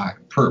currently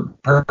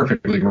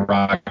perfectly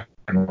rock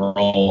and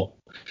roll.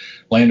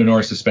 Lando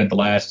Norris has spent the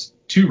last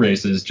two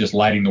races just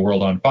lighting the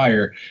world on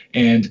fire.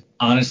 And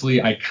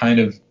honestly, I kind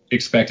of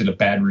expected a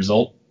bad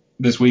result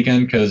this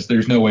weekend because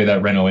there's no way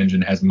that Renault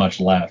engine has much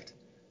left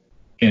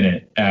in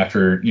it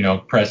after,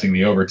 pressing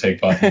the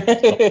overtake button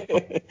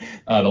the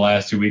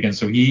last 2 weekends.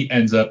 So he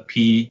ends up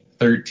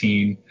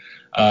P13.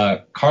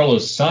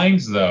 Carlos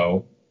Sainz,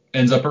 though,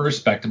 ends up a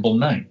respectable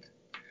ninth.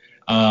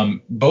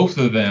 Both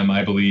of them,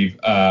 I believe,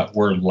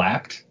 were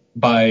lapped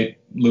by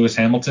Lewis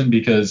Hamilton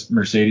because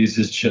Mercedes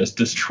is just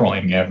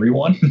destroying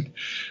everyone.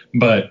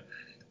 But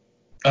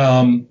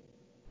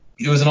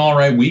it was an all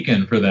right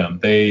weekend for them.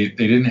 They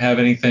didn't have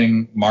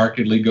anything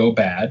markedly go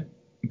bad,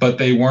 but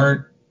they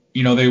weren't,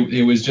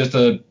 it was just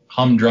a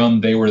humdrum,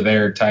 they were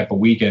there type of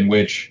weekend,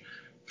 which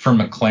for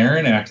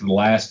McLaren after the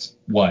last,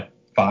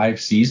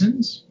 5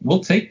 seasons, we'll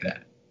take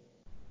that.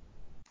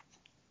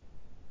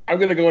 I'm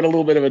going to go in a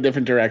little bit of a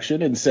different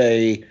direction and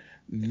say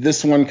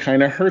this one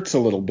kind of hurts a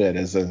little bit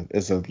as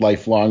a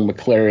lifelong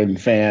McLaren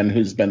fan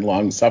who's been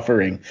long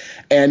suffering.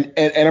 And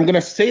I'm going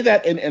to say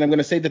that, and I'm going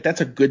to say that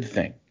that's a good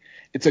thing.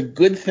 It's a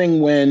good thing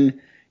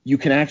when you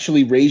can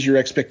actually raise your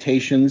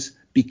expectations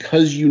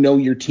because you know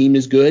your team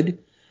is good.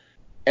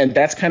 And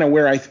that's kind of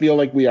where I feel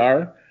like we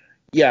are.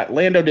 Yeah,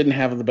 Lando didn't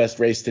have the best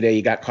race today.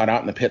 He got caught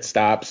out in the pit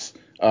stops.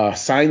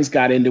 Sainz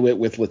got into it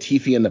with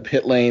Latifi in the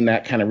pit lane.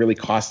 That kind of really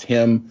cost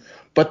him.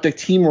 But the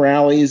team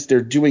rallies,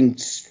 they're doing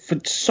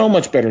so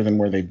much better than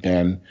where they've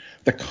been.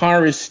 The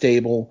car is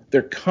stable.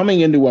 They're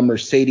coming into a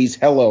Mercedes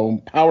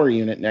Hello power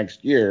unit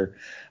next year.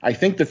 I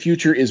think the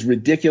future is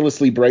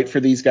ridiculously bright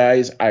for these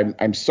guys.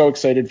 I'm so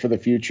excited for the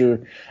future.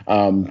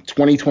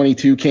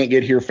 2022 can't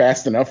get here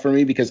fast enough for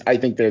me because I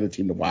think they're the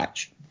team to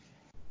watch.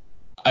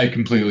 I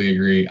completely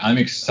agree. I'm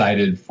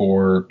excited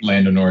for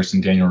Lando Norris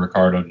and Daniel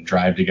Ricciardo to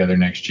drive together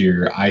next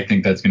year. I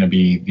think that's going to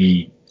be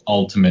the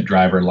ultimate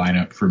driver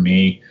lineup for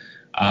me,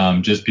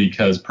 just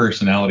because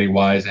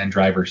personality-wise and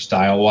driver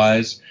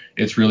style-wise,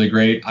 it's really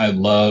great. I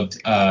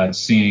loved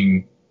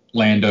seeing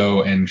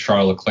Lando and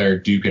Charles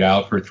Leclerc duke it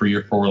out for 3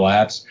 or 4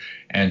 laps,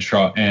 and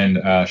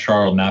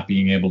Charles not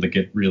being able to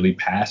get really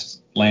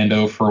past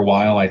Lando for a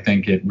while. I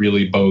think it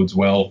really bodes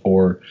well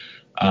for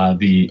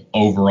the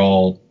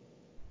overall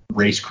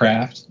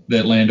racecraft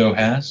that Lando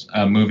has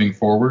moving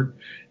forward.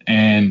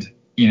 And,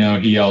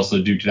 he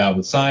also duked it out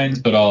with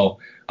Sainz, but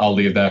I'll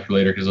leave that for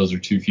later because those are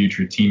 2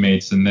 future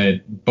teammates. And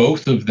that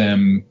both of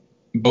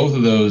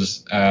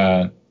those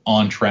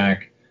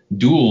on-track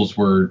duels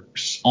were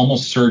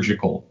almost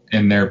surgical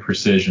in their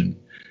precision.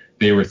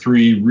 They were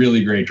 3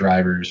 really great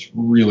drivers,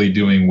 really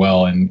doing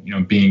well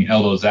and, being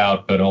elbows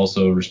out, but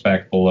also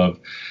respectful of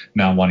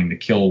not wanting to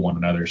kill one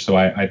another. So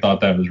I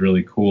thought that was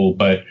really cool.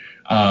 But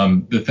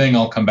the thing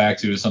I'll come back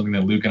to is something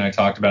that Luke and I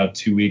talked about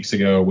 2 weeks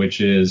ago,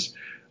 which is,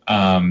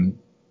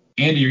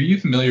 Andy, are you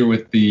familiar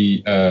with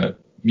the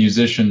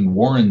musician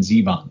Warren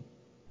Zevon?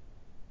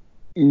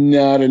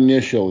 Not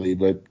initially,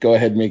 but go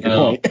ahead and make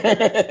your point.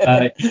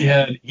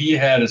 He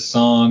had a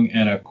song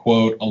and a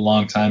quote a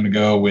long time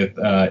ago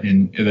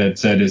that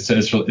said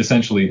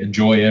essentially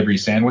enjoy every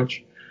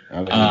sandwich.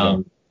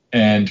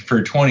 And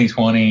for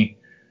 2020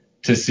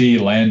 to see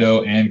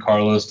Lando and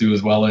Carlos do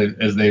as well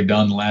as they've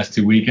done the last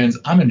 2 weekends,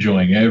 I'm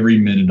enjoying every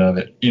minute of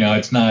it.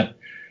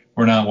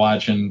 We're not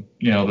watching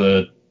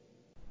the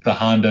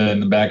Honda in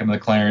the back of the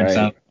McLaren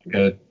sound like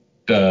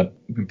a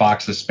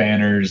box of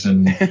spanners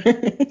and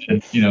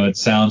it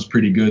sounds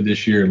pretty good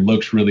this year. It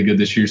looks really good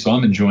this year. So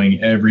I'm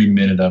enjoying every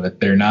minute of it.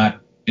 They're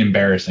not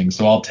embarrassing.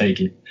 So I'll take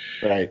it.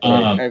 Right.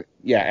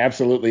 Yeah,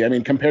 absolutely. I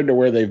mean, compared to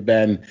where they've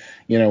been,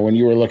 when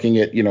you were looking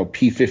at,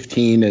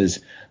 P15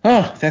 is,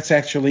 that's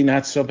actually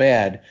not so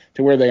bad,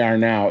 to where they are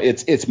now.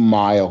 It's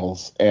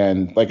miles.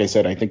 And like I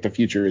said, I think the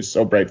future is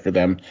so bright for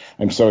them.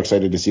 I'm so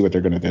excited to see what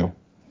they're going to do.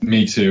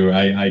 Me too.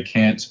 I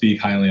can't speak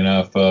highly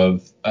enough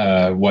of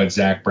what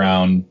Zach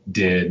Brown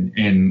did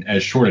in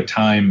as short a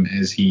time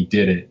as he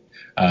did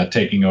it,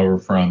 taking over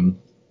from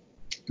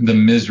the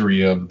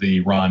misery of the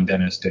Ron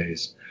Dennis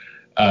days,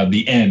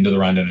 the end of the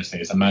Ron Dennis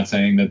days. I'm not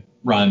saying that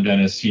Ron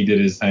Dennis, he did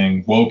his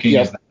thing. Woking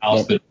is the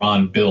house that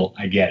Ron built.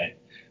 I get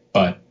it.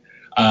 But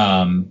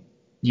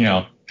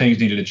things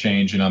needed to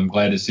change, and I'm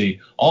glad to see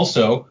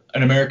also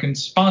an American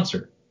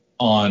sponsor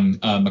on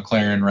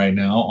McLaren right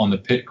now on the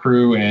pit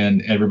crew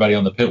and everybody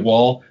on the pit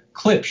wall.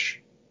 Klipsch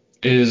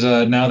is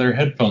now their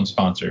headphone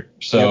sponsor.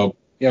 So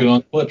Yep. good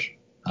on Klipsch.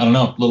 I don't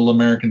know, little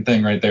American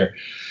thing right there.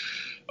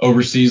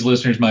 Overseas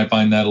listeners might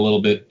find that a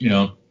little bit,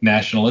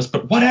 nationalist,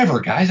 but whatever,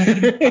 guys. I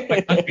gotta get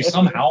my country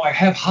somehow. I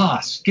have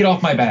Haas. Get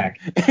off my back.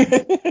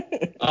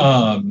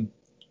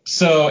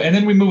 So, and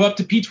then we move up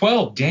to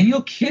P12.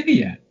 Daniel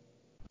Kvyat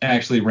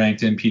actually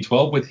ranked in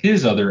P12 with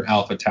his other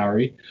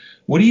AlphaTauri.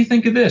 What do you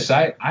think of this?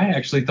 I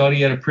actually thought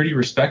he had a pretty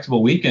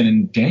respectable weekend,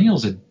 and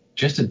Daniel's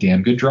just a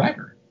damn good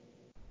driver.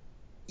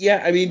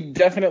 Yeah, I mean,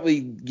 definitely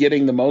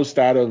getting the most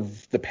out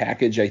of the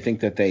package I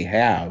think that they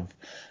have.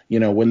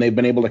 When they've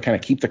been able to kind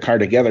of keep the car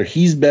together,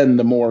 he's been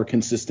the more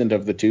consistent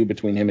of the two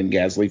between him and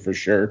Gasly for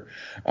sure.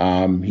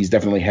 He's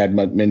definitely had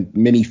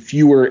many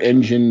fewer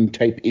engine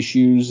type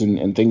issues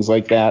and things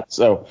like that.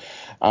 So,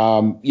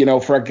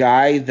 for a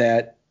guy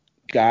that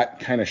got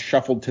kind of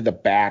shuffled to the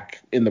back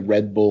in the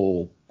Red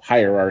Bull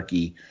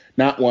hierarchy,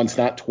 not once,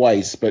 not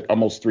twice, but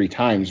almost 3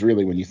 times,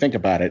 really, when you think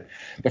about it,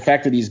 the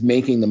fact that he's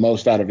making the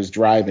most out of his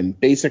drive and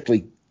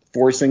basically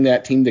forcing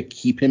that team to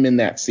keep him in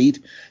that seat,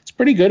 it's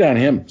pretty good on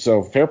him.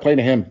 So fair play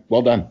to him.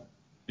 Well done.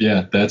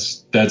 Yeah,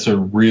 that's a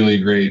really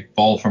great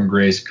fall from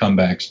grace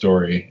comeback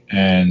story.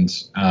 And,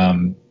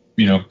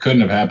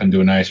 couldn't have happened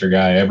to a nicer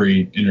guy.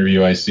 Every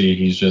interview I see,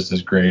 he's just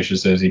as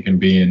gracious as he can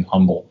be and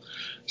humble.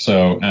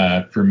 So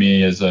for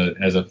me, as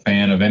a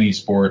fan of any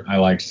sport, I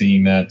like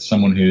seeing that.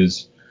 Someone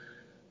who's,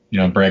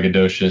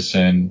 braggadocious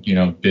and,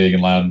 big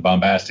and loud and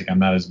bombastic, I'm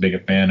not as big a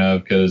fan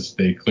of, because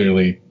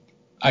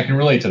I can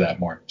relate to that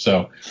more.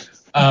 So,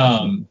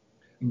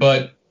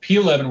 but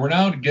P11, we're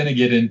now going to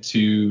get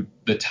into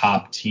the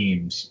top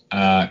teams,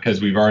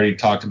 because we've already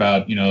talked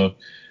about, P9,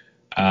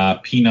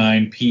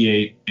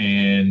 P8,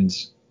 and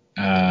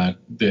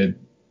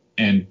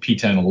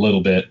P10 a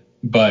little bit,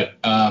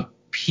 but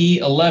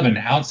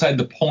P11 outside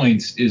the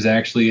points is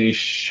actually a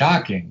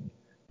shocking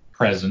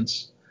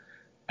presence,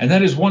 and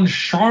that is one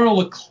Charles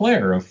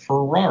Leclerc of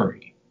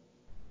Ferrari.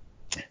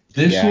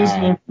 This was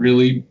a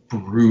really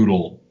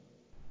brutal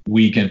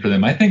weekend for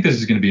them. I think this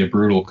is going to be a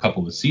brutal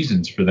couple of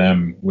seasons for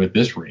them with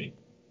this rate.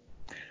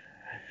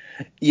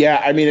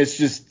 Yeah, I mean, it's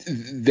just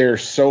they're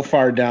so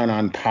far down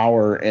on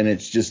power, and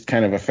it's just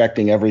kind of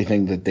affecting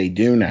everything that they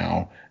do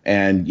now.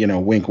 And,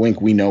 wink,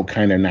 wink, we know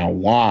kind of now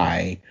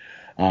why.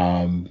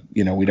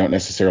 We don't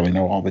necessarily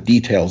know all the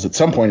details. At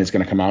some point it's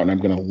going to come out, and I'm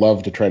going to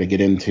love to try to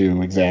get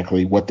into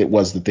exactly what it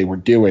was that they were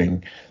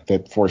doing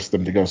that forced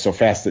them to go so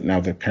fast that now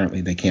that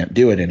apparently they can't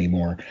do it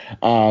anymore.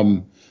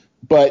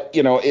 But,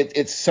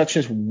 it's such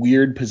a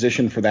weird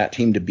position for that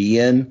team to be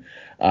in,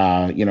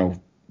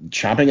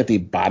 chomping at the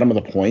bottom of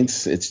the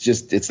points.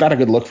 It's not a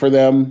good look for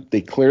them.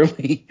 They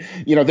clearly,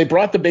 they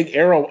brought the big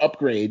aero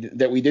upgrade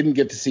that we didn't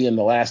get to see in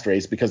the last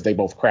race because they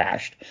both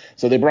crashed.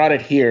 So they brought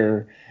it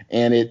here,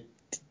 and it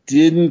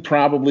didn't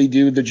probably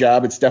do the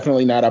job. It's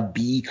definitely not a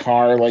B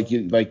car like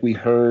we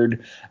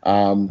heard.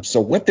 So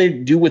what they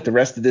do with the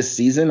rest of this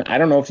season, I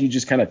don't know if you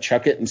just kind of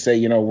chuck it and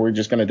say, we're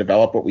just going to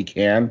develop what we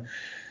can.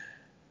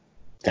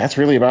 That's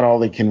really about all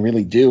they can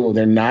really do.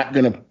 They're not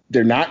gonna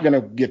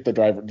get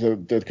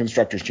the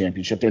constructors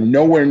championship. They're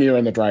nowhere near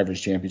in the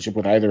drivers championship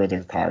with either of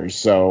their cars.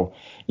 So,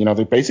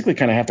 they basically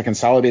kind of have to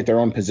consolidate their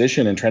own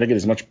position and try to get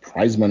as much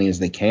prize money as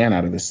they can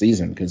out of the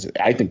season, because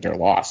I think they're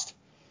lost.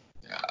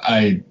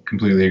 I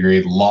completely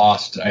agree.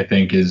 Lost, I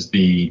think, is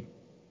the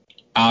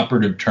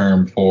operative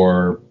term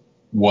for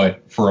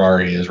what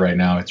Ferrari is right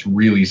now. It's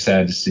really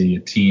sad to see a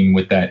team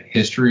with that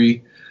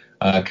history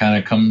kind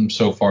of come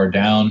so far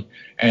down.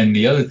 And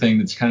the other thing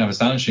that's kind of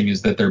astonishing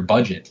is that their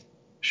budget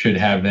should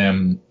have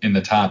them in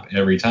the top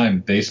every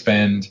time. They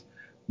spend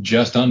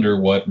just under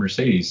what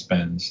Mercedes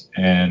spends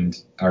and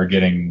are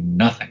getting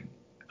nothing.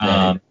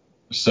 Right.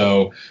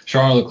 So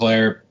Charles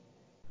Leclerc,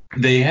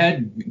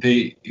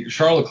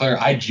 Charles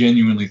Leclerc, I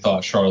genuinely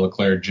thought Charles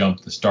Leclerc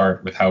jumped the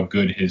start with how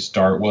good his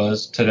start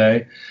was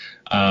today.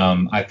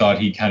 I thought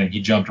he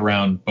jumped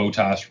around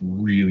Bottas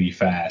really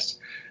fast.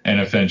 And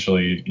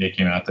eventually it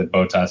came out that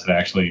Bottas had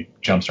actually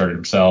jump-started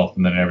himself,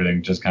 and then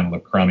everything just kind of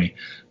looked crummy.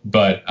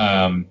 But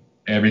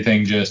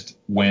everything just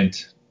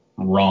went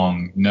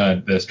wrong. No,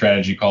 the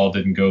strategy call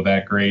didn't go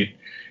that great,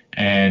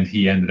 and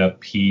he ended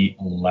up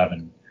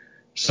P11.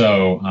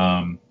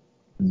 So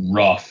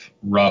rough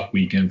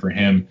weekend for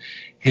him.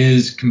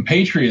 His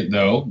compatriot,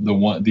 though,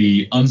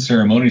 the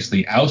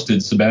unceremoniously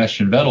ousted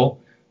Sebastian Vettel,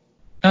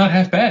 not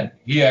half bad.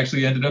 He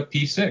actually ended up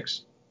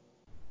P6.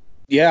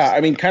 Yeah,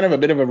 I mean, kind of a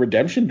bit of a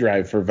redemption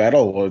drive for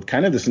Vettel.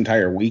 Kind of this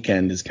entire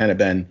weekend has kind of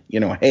been,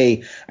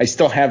 hey, I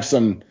still have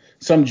some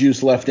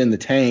juice left in the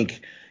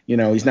tank.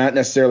 He's not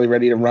necessarily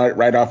ready to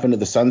ride off into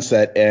the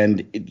sunset.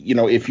 And,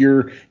 if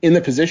you're in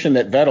the position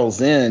that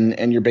Vettel's in,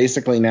 and you're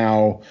basically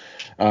now,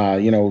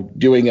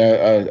 doing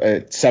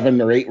a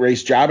 7 or 8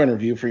 race job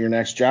interview for your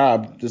next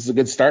job, this is a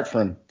good start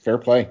for him. Fair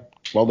play.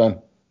 Well done.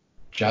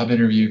 Job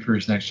interview for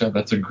his next job.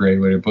 That's a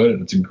great way to put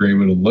it. It's a great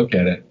way to look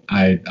at it.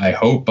 I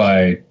hope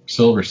by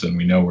Silverstone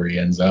we know where he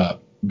ends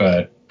up.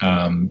 But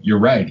you're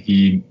right.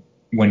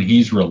 When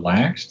he's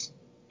relaxed,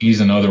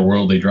 he's an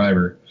otherworldly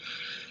driver.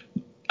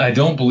 I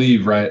don't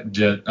believe right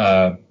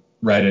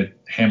at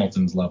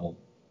Hamilton's level,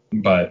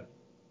 but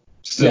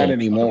still. Not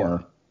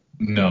anymore.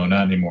 No,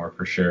 not anymore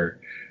for sure.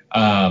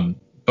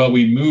 But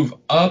we move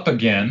up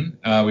again.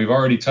 We've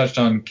already touched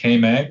on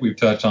K-Mag. We've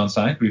touched on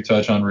Sainz. We've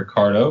touched on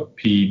Ricardo,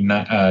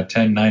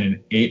 P10, 9, and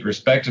 8,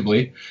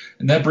 respectively.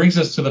 And that brings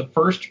us to the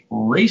first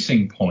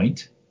racing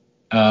point,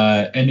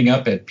 ending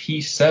up at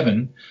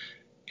P7,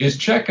 is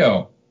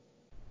Checo.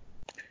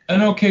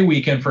 An okay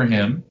weekend for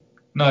him.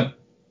 Not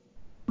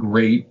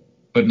great,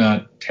 but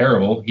not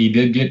terrible. He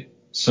did get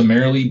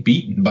summarily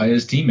beaten by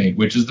his teammate,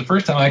 which is the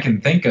first time I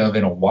can think of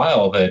in a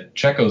while that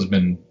Checo's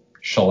been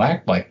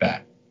shellacked like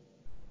that.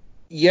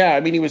 Yeah, I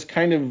mean, he was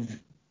kind of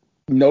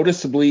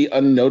noticeably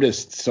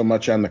unnoticed so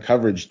much on the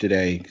coverage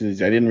today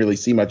because I didn't really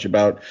see much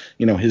about,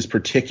 his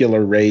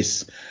particular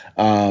race.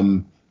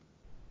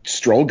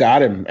 Stroll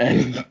got him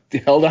and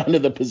held on to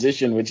the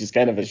position, which is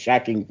kind of a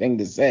shocking thing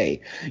to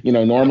say.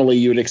 Normally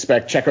you would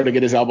expect Checo to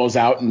get his elbows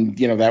out and,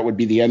 that would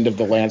be the end of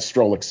the Lance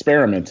Stroll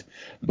experiment.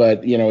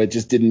 But, it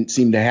just didn't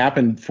seem to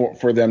happen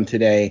for them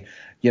today.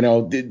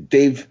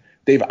 They've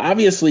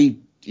obviously,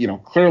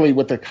 clearly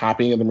with the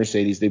copying of the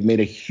Mercedes, they've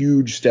made a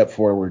huge step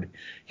forward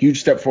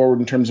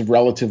in terms of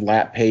relative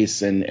lap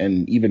pace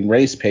and even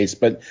race pace.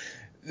 But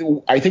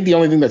I think the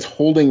only thing that's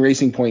holding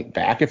Racing Point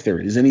back, if there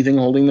is anything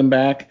holding them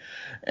back,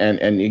 and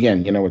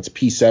again, it's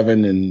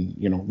P7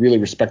 and, really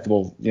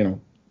respectable,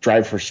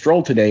 drive for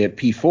Stroll today at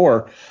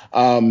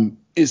P4,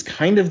 is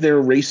kind of their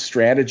race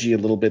strategy a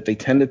little bit. They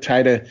tend to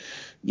try to,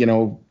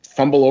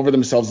 fumble over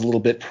themselves a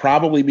little bit,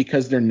 probably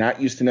because they're not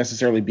used to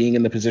necessarily being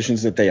in the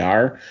positions that they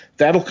are.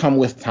 That'll come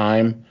with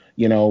time.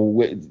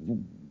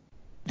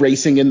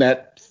 Racing in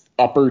that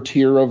upper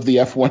tier of the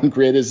F1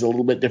 grid is a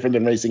little bit different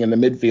than racing in the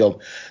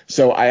midfield.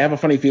 So I have a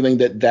funny feeling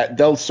that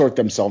they'll sort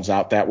themselves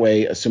out that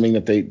way, assuming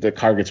that the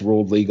car gets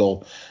ruled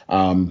legal.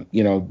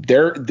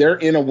 They're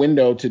in a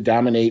window to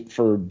dominate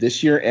for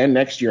this year and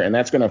next year, and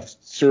that's going to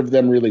serve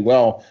them really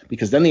well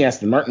because then the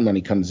Aston Martin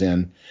money comes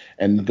in,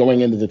 and going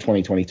into the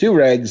 2022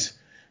 regs,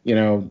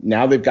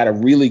 now they've got a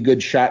really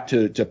good shot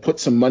to put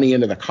some money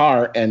into the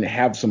car and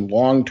have some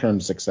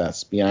long-term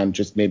success beyond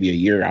just maybe a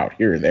year out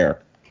here or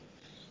there.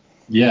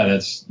 Yeah,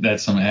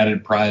 that's some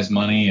added prize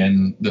money,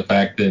 and the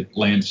fact that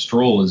Lance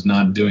Stroll is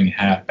not doing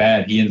half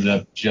bad. He ended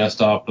up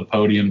just off the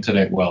podium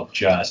today. Well,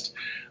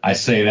 I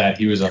say that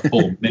he was a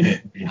full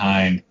minute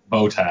behind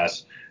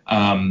Bottas.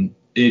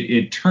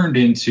 It turned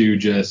into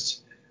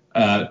just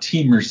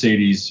Team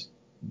Mercedes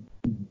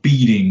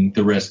beating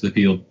the rest of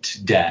the field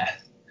to death.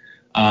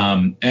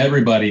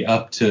 Everybody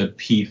up to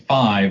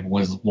P5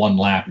 was one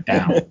lap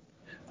down.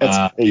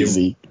 That's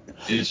crazy.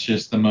 It's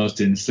just the most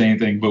insane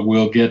thing, but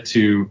we'll get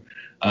to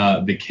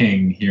the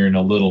king here in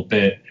a little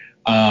bit.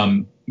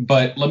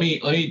 But let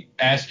me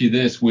ask you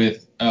this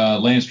with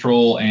Lance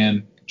Stroll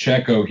and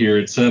Checo here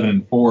at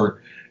 7-4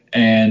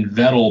 and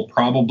Vettel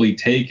probably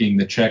taking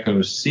the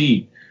Checo's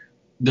seat.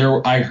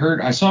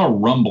 I saw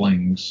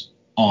rumblings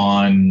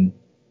on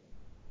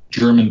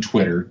German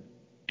Twitter,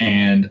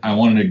 and I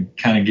wanted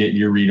to kind of get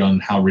your read on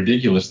how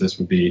ridiculous this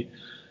would be,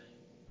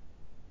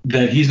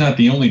 that he's not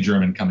the only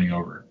German coming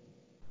over.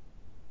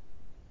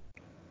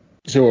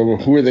 So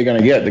who are they going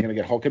to get? They're going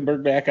to get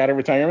Hülkenberg back out of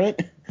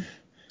retirement?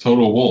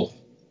 Toto Wolff.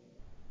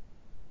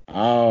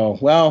 Oh,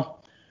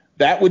 well,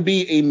 that would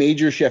be a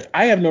major shift.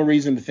 I have no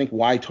reason to think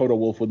why Toto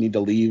Wolff would need to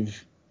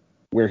leave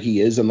where he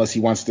is unless he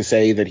wants to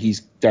say that he's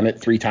done it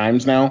 3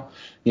 times now,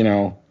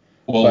 Well,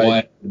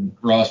 why did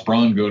Ross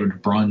Brawn go to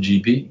Brawn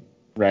GP?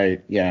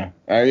 Right. Yeah.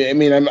 I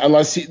mean,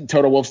 unless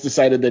Toto Wolff's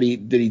decided that he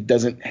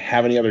doesn't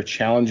have any other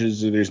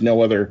challenges or there's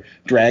no other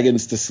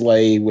dragons to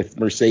slay with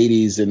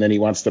Mercedes, and then he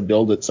wants to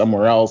build it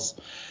somewhere else.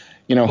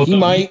 He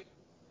might.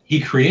 He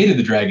created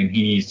the dragon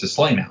he needs to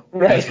slay now.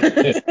 Right.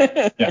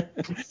 Yeah.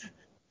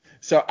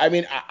 So I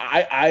mean,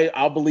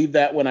 I'll believe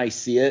that when I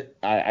see it.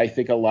 I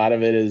think a lot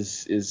of it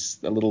is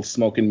a little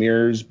smoke and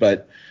mirrors,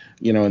 but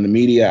in the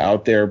media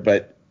out there.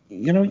 But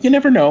you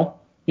never know.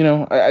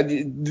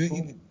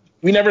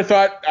 We never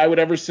thought I would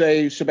ever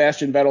say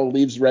Sebastian Vettel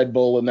leaves Red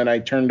Bull, and then I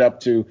turned up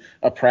to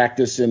a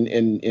practice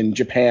in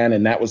Japan,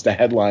 and that was the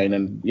headline,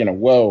 and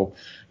whoa,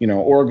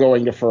 or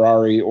going to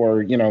Ferrari,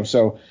 or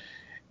so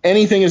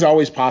anything is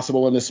always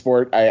possible in this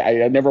sport.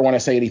 I never want to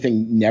say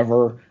anything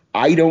never.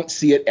 I don't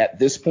see it at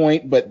this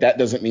point, but that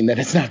doesn't mean that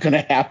it's not going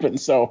to happen.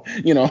 So,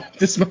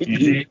 this might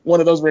be one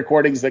of those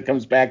recordings that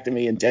comes back to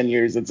me in 10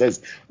 years and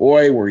says,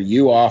 boy, were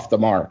you off the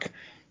mark.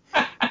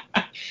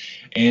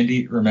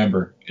 Andy,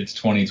 remember, it's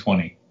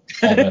 2020.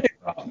 All bets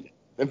are off.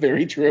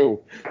 Very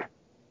true.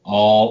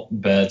 All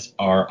bets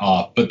are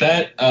off. But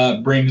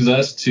that brings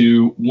us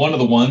to one of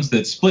the ones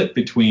that split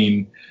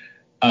between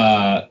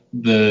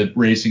the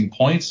racing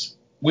points,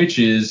 which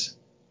is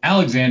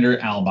Alexander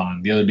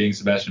Albon, the other being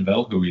Sebastian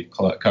Vettel, who we've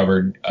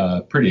covered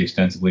pretty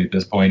extensively at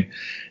this point.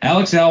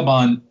 Alex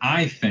Albon,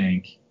 I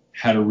think,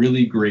 had a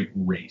really great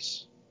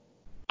race.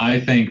 I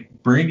think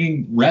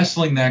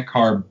wrestling that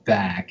car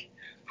back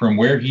from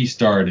where he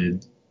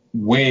started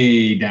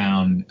way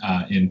down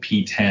in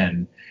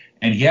P10.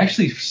 And he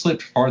actually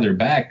slipped farther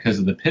back because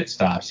of the pit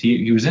stops.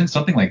 He was in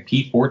something like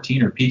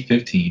P14 or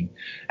P15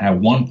 at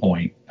one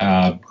point,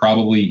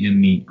 probably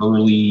in the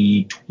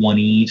early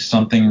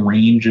 20-something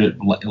range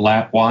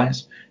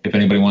lap-wise, if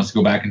anybody wants to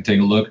go back and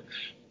take a look.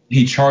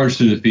 He charged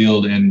through the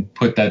field and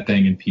put that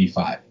thing in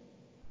P5,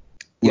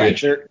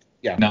 which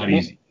not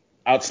easy.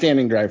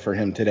 Outstanding drive for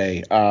him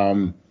today.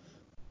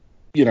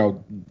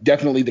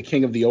 Definitely the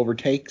king of the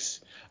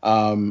overtakes.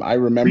 I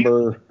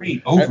remember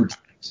great overtakes.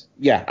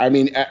 Yeah, I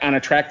mean, on a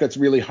track that's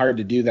really hard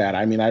to do that.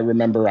 I mean, I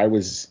remember I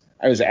was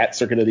at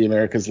Circuit of the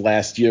Americas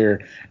last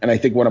year, and I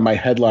think one of my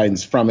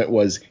headlines from it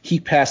was he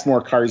passed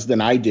more cars than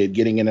I did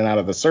getting in and out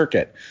of the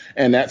circuit.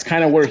 And that's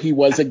kind of where he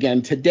was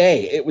again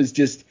today. It was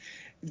just,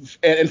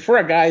 and for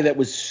a guy that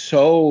was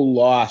so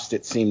lost,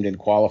 it seemed, in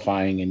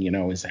qualifying, and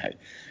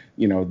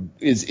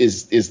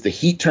is the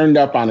heat turned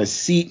up on his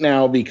seat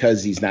now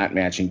because he's not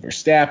matching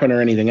Verstappen or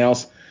anything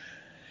else?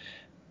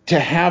 To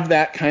have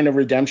that kind of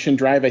redemption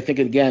drive, I think,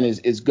 again,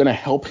 is going to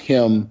help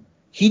him.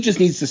 He just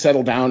needs to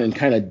settle down and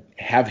kind of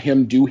have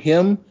him do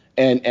him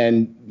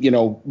and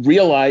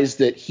realize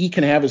that he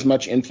can have as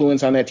much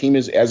influence on that team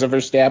as a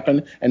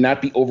Verstappen and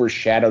not be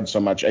overshadowed so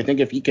much. I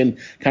think if he can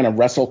kind of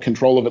wrestle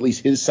control of at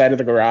least his side of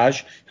the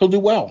garage, he'll do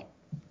well.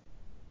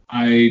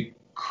 I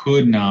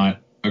could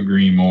not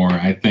agree more.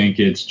 I think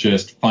it's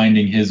just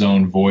finding his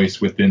own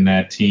voice within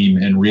that team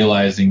and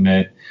realizing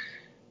that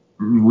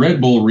Red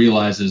Bull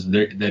realizes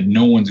that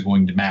no one's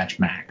going to match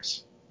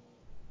Max,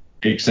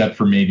 except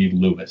for maybe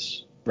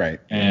Lewis. Right.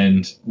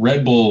 And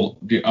Red Bull,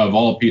 of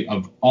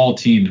all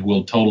teams,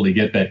 will totally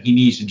get that. He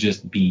needs to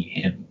just be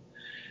him.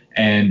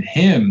 And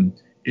him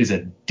is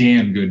a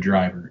damn good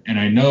driver. And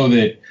I know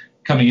that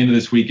coming into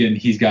this weekend,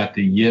 he's got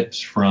the yips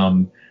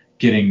from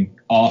getting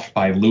off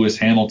by Lewis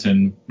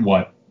Hamilton,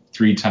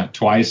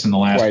 twice in the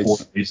last 4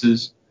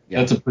 races. Yeah.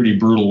 That's a pretty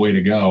brutal way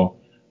to go.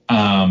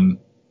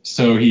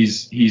 So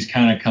he's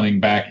kind of coming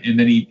back, and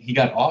then he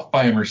got off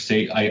by a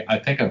Mercedes. I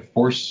think a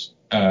Force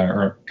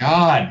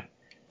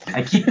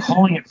I keep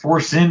calling it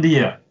Force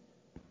India.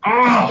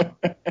 Oh,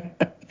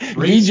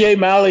 VJ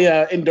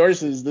Malia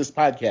endorses this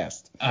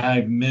podcast.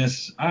 I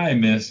miss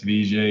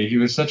VJ. He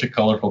was such a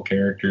colorful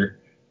character.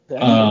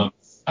 I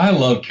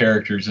love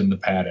characters in the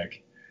paddock.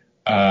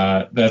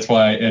 That's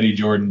why Eddie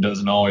Jordan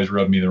doesn't always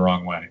rub me the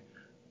wrong way.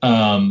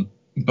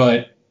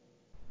 But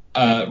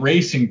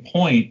Racing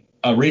Point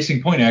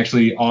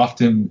actually offed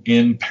him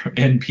in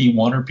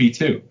P1 or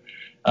P2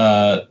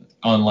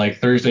 on like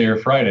Thursday or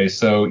Friday.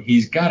 So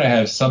he's got to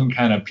have some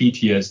kind of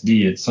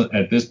PTSD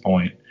at this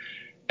point.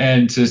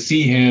 And to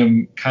see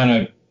him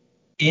kind of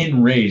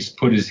in race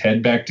put his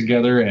head back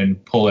together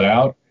and pull it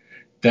out,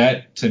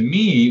 that to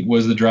me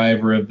was the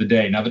driver of the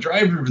day. Now, the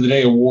driver of the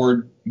day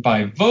award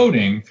by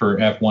voting for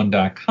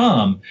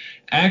F1.com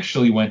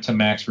actually went to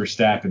Max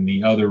Verstappen,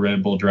 the other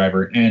Red Bull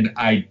driver. And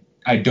I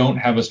don't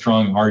have a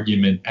strong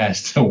argument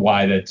as to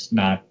why that's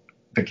not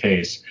the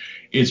case.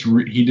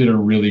 He did a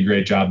really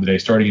great job today,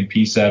 starting in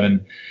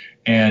P7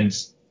 and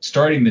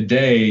starting the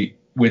day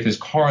with his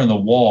car on the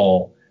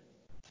wall.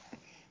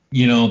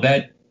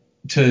 That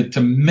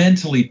to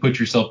mentally put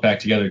yourself back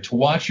together, to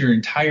watch your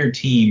entire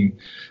team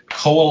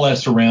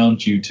coalesce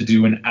around you to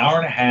do an hour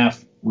and a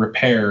half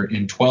repair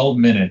in 12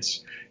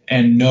 minutes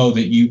and know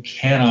that you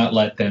cannot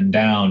let them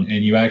down,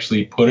 and you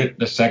actually put it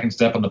the second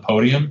step on the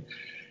podium.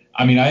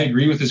 I mean, I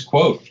agree with his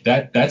quote.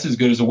 That's as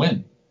good as a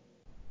win.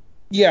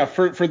 Yeah,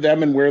 for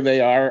them and where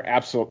they are,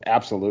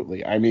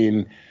 absolutely. I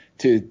mean,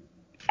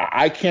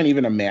 I can't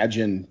even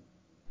imagine,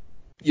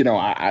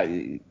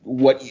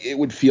 what it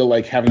would feel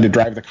like having to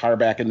drive the car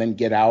back and then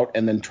get out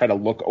and then try to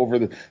look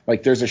over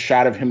there's a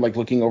shot of him like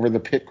looking over the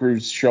pit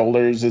crew's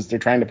shoulders as they're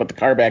trying to put the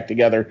car back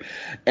together,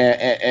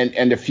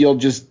 and to feel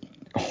just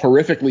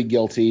horrifically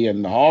guilty,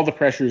 and all the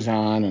pressure's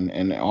on,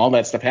 and all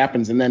that stuff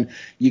happens, and then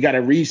you got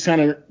to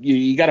recenter,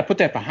 you got to put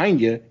that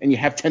behind you, and you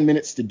have 10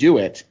 minutes to do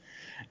it,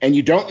 and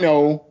you don't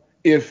know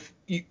if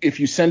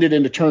you send it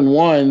into turn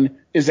one,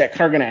 is that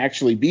car going to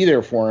actually be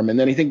there for him? And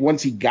then I think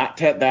once he got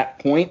to that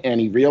point and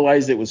he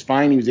realized it was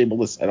fine, he was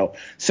able to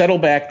settle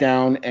back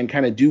down and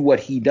kind of do what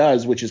he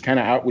does, which is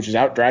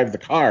outdrive the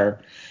car.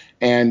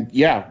 And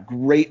yeah,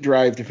 great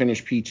drive to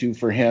finish P2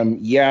 for him.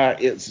 Yeah,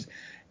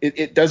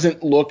 it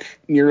doesn't look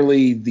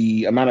nearly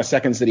the amount of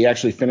seconds that he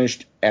actually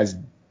finished as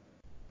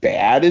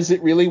bad as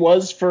it really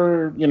was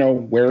for,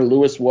 where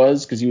Lewis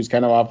was, because he was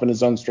kind of off in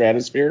his own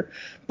stratosphere.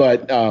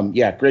 But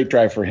yeah, great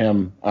drive for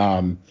him.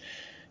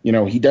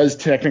 He does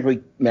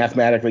technically,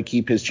 mathematically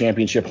keep his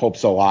championship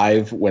hopes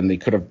alive when they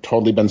could have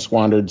totally been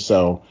squandered.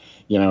 So,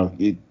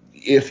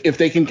 if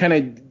they can kind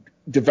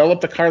of develop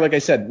the car, like I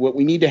said, what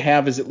we need to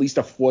have is at least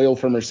a foil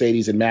for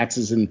Mercedes, and Max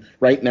is in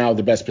right now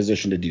the best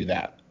position to do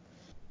that.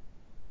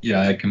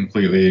 Yeah, I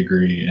completely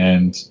agree.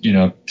 And,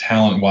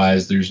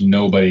 talent-wise, there's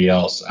nobody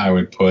else I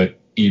would put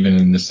even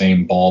in the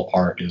same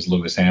ballpark as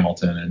Lewis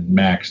Hamilton, and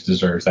Max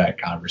deserves that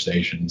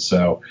conversation.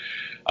 So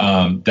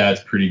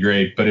that's pretty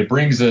great. But it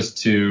brings us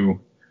to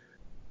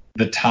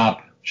the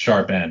top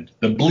sharp end,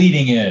 the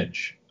bleeding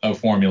edge of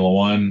Formula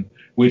One,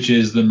 which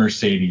is the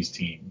Mercedes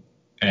team.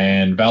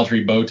 And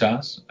Valtteri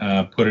Bottas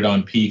put it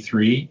on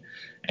P3,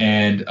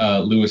 and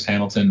Lewis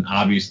Hamilton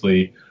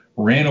obviously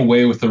ran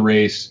away with the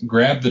race,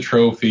 grabbed the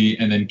trophy,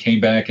 and then came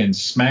back and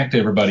smacked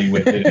everybody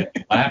with it and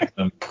lapped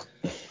them.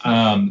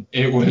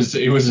 It was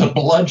a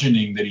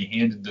bludgeoning that he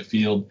handed the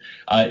field.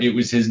 It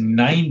was his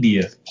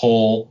 90th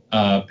pole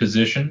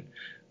position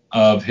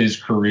of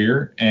his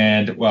career,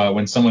 and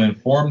when someone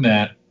informed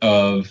him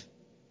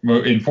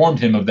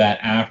of that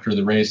after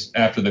the race,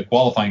 after the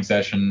qualifying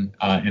session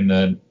in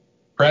the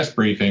press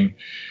briefing,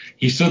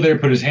 he stood there,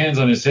 put his hands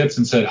on his hips,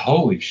 and said,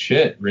 "Holy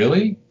shit,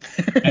 really?"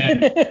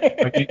 And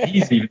I think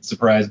he's even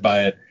surprised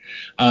by it.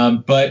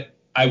 But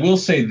I will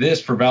say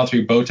this for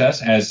Valtteri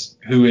Bottas,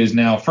 who is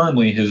now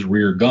firmly his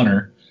rear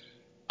gunner.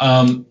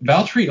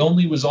 Valtteri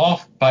only was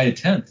off by a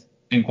tenth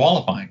in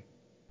qualifying,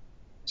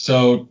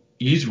 so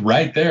he's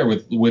right there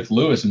with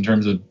Lewis in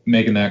terms of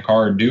making that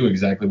car do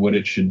exactly what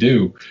it should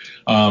do.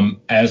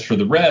 As for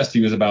the rest, he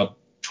was about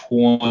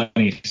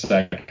 20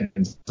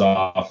 seconds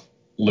off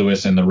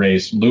Lewis in the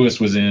race. Lewis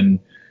was in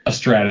a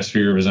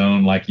stratosphere of his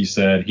own, like you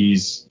said.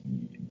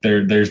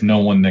 There's no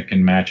one that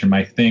can match him.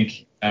 I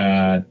think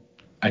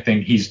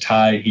he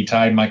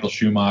tied Michael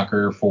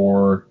Schumacher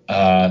for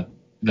the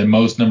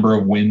most number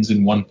of wins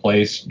in one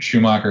place.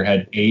 Schumacher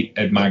had 8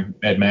 at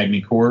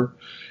Magny-Cours,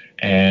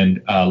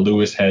 and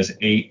Lewis has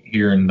 8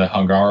 here in the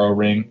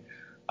Hungaroring.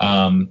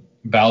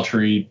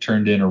 Valtteri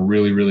turned in a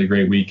really, really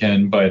great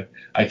weekend, but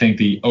I think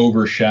the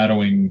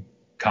overshadowing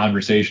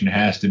conversation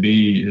has to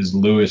be, is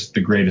Lewis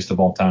the greatest of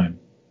all time?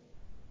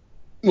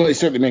 Well, he's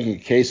certainly making a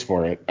case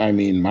for it. I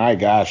mean, my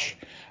gosh.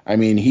 I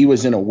mean, he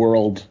was in a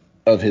world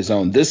of his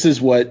own. This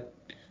is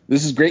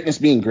greatness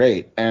being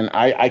great. And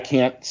I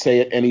can't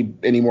say it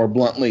any more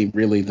bluntly,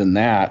 really, than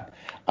that.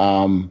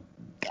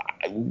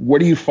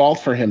 What do you fault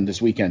for him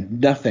this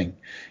weekend? Nothing.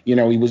 You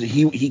know,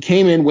 he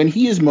came in when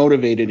he is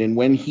motivated and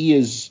when he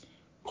is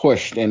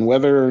pushed, and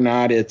whether or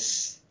not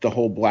it's the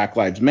whole Black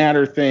Lives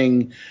Matter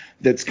thing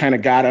that's kind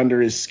of got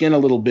under his skin a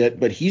little bit,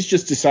 but he's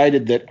just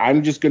decided that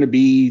I'm just going to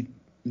be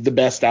the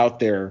best out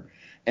there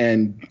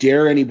and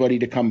dare anybody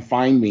to come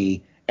find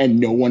me, and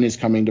no one is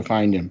coming to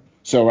find him.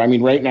 So, I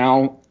mean, right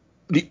now,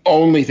 the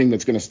only thing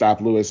that's going to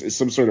stop Lewis is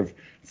some sort of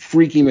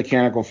freaky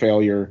mechanical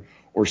failure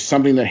or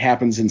something that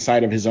happens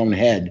inside of his own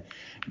head,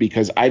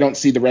 because I don't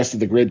see the rest of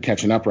the grid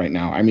catching up right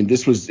now. I mean,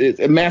 this was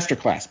a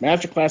masterclass.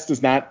 Masterclass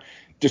does not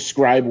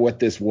describe what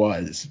this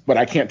was, but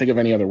I can't think of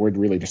any other word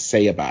really to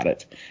say about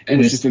it. It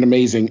was just an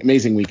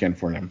amazing weekend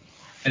for him.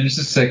 And it's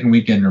the second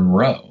weekend in a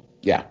row.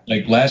 Yeah.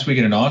 Like last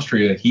weekend in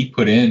Austria, he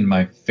put in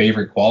my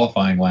favorite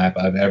qualifying lap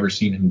I've ever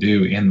seen him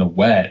do in the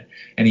wet,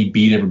 and he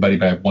beat everybody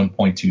by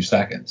 1.2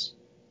 seconds.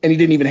 And he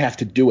didn't even have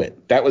to do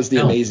it. That was the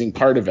amazing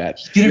part of it.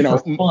 He did it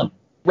for fun.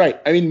 Right.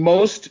 I mean,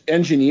 most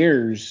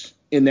engineers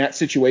in that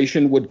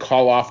situation would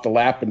call off the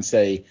lap and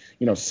say,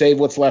 save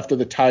what's left of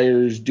the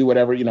tires, do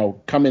whatever,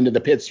 come into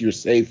the pits, you're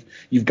safe,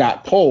 you've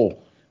got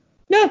pole.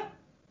 No,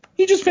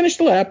 he just finished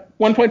the lap,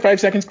 1.5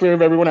 seconds clear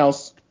of everyone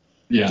else.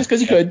 Yeah. Just because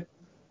he could.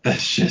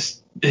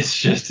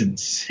 It's just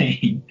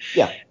insane.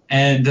 Yeah.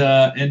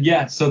 And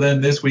yeah, so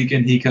then this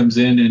weekend he comes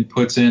in and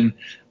puts in,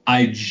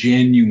 I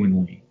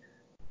genuinely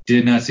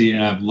did not see it.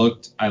 And I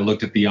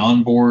looked at the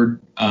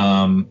onboard,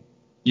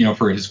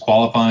 for his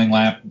qualifying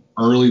lap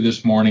early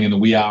this morning in the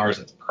wee hours.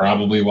 That's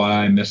probably why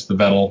I missed the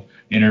Vettel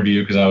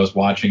interview, because I was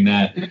watching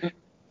that.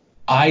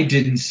 I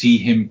didn't see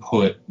him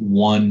put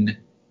 1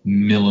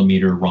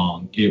 millimeter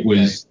wrong. It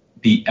was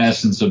the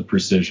essence of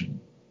precision.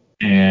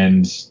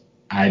 And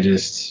I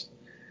just,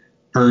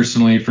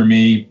 personally, for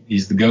me,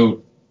 he's the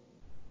GOAT.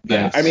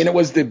 I mean, it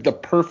was the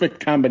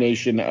perfect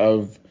combination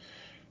of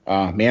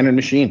man and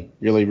machine.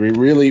 Really,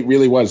 really,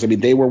 really was. I mean,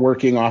 they were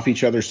working off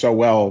each other so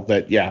well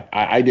that,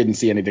 I didn't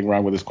see anything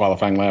wrong with his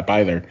qualifying lap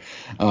either.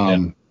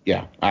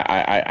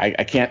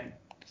 I can't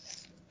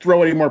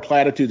throw any more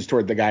platitudes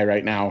toward the guy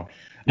right now.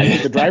 I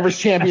think the Drivers'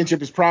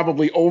 Championship is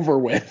probably over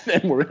with,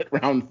 and we're at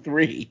round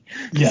 3.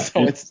 Yeah,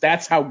 so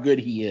that's how good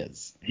he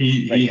is.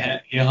 He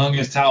hung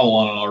his towel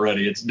on it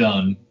already. It's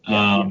done.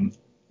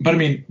 But I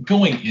mean,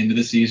 going into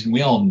the season,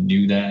 we all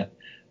knew that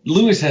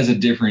Lewis has a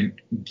different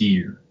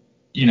gear.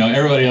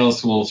 Everybody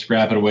else will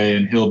scrap it away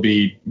and he'll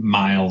be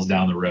miles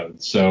down the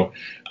road. So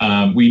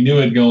we knew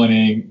it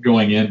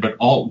going in, but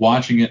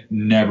watching it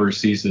never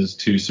ceases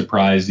to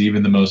surprise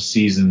even the most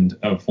seasoned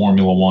of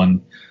Formula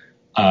One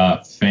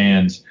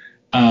fans.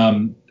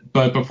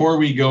 But before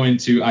we go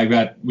into,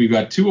 we've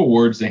got 2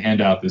 awards to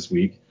hand out this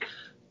week.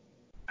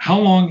 How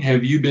long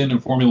have you been a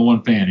Formula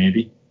One fan,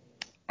 Andy?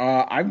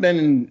 I've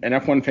been an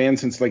F1 fan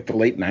since like the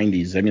late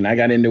 90s. I mean, I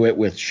got into it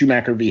with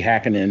Schumacher v.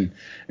 Hakkinen,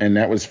 and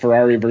that was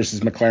Ferrari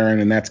versus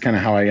McLaren, and that's kind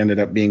of how I ended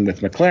up being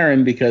with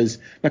McLaren, because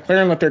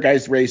McLaren let their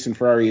guys race and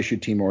Ferrari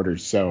issued team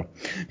orders. So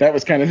that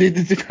was kind of the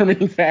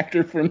determining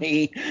factor for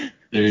me.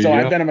 So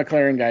I've been a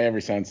McLaren guy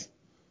ever since.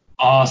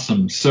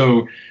 Awesome.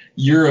 So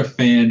you're a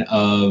fan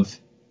of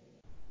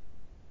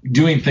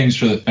doing things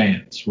for the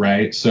fans,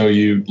 right? So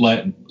you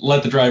let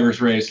the drivers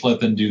race, let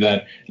them do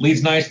that.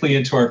 Leads nicely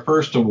into our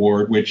first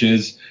award, which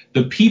is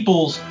the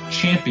People's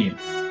Champion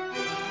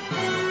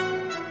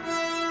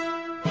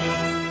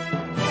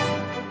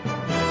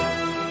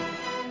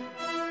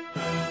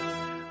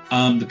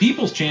The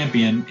People's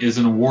Champion is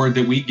an award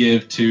that we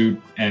give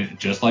to, and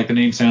just like the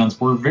name sounds,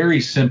 we're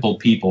very simple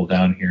people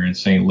down here in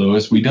St.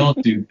 Louis. We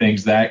don't do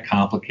things that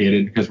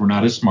complicated because we're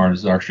not as smart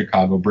as our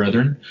Chicago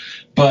brethren.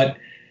 But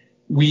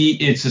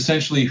it's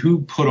essentially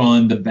who put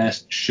on the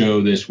best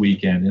show this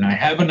weekend. And I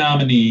have a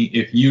nominee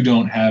if you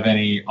don't have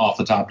any off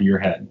the top of your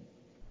head.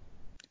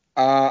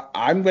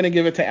 I'm going to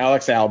give it to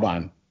Alex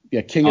Albon.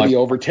 Yeah, king of the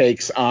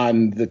overtakes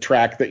on the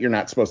track that you're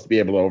not supposed to be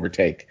able to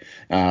overtake.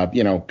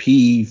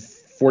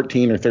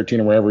 P14 or 13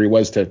 or wherever he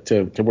was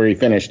to where he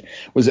finished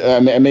was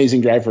an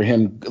amazing drive for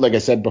him. Like I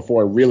said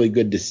before, really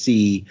good to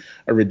see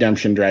a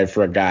redemption drive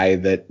for a guy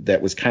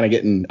that was kind of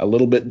getting a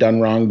little bit done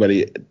wrong, but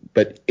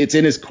it's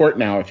in his court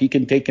now. If he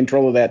can take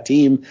control of that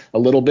team a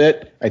little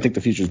bit, I think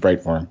the future's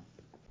bright for him.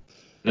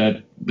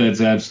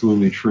 That's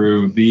absolutely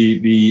true.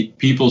 The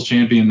People's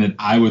Champion that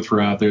I would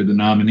throw out there, the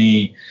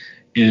nominee,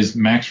 is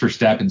Max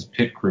Verstappen's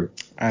pit crew.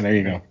 Ah, there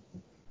you go.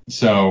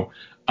 So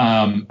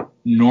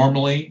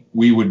normally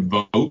we would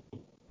vote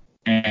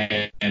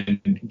and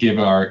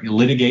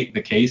litigate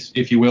the case,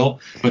 if you will.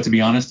 But to be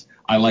honest,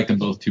 I like them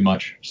both too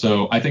much.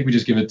 So I think we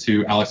just give it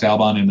to Alex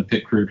Albon and the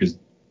pit crew because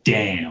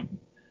damn,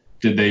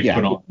 did they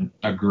put on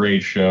a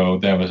great show.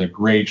 That was a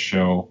great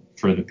show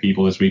for the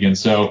people this weekend.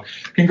 So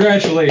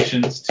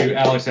congratulations to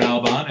Alex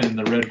Albon and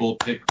the Red Bull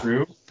pit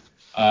crew.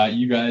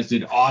 You guys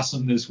did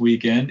awesome this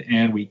weekend,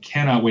 and we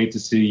cannot wait to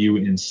see you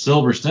in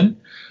Silverstone.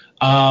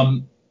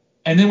 And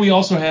then we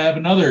also have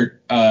another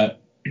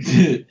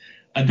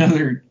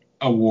another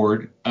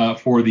award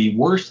for the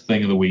worst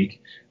thing of the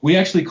week. We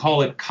actually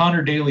call it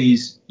Connor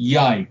Daly's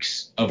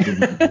Yikes of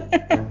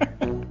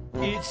the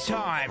Week. It's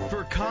time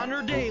for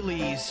Connor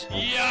Daly's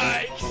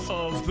Yikes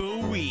of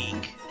the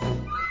Week.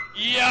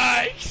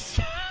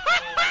 Yikes!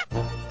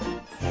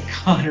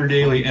 Connor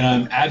Daly, and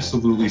I'm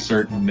absolutely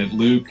certain that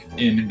Luke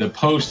in the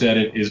post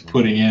edit is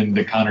putting in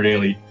the Connor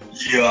Daly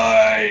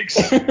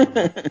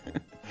Yikes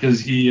because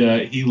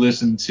he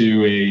listened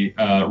to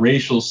a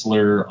racial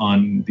slur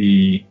on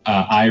the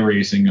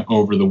iRacing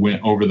over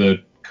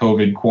the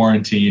COVID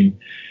quarantine,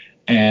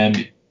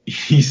 and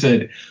he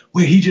said,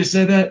 "Wait, he just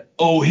said that?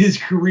 Oh, his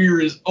career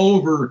is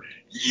over.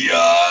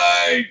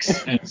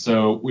 Yikes!" And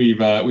so we've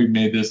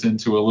made this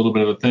into a little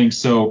bit of a thing.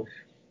 So.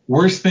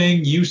 Worst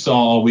thing you saw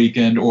all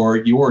weekend or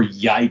your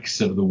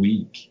yikes of the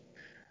week?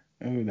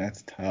 Oh,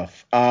 that's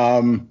tough.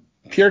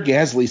 Pierre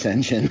Gasly's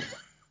engine.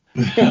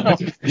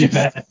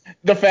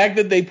 The fact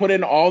that they put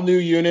in all new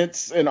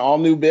units and all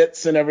new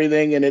bits and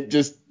everything, and it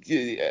just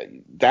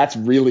that's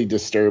really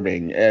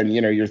disturbing. And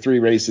you're 3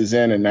 races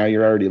in, and now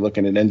you're already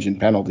looking at engine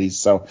penalties.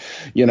 So,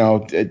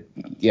 got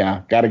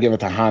to give it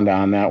to Honda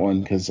on that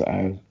one because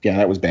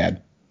that was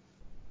bad.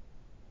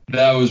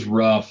 That was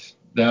rough.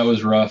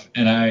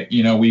 And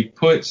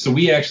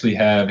we actually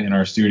have in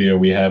our studio,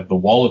 we have the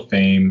Wall of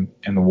Fame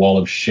and the Wall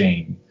of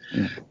Shame.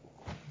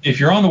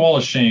 If you're on the Wall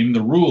of Shame,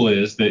 the rule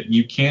is that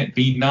you can't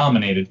be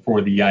nominated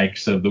for the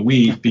Yikes of the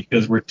Week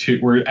because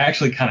we're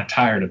actually kind of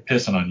tired of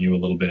pissing on you a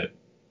little bit.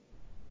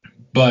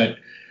 But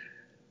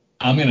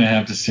I'm going to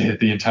have to say that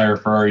the entire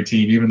Ferrari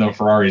team, even though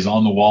Ferrari is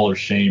on the Wall of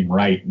Shame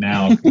right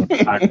now, I'm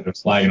tired of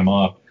slagging them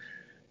off.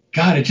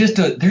 God,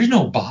 there's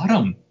no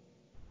bottom.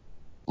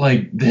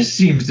 Like, this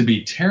seems to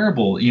be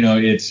terrible.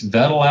 It's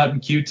Vettel out in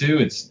Q2.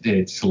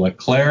 It's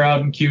Leclerc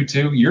out in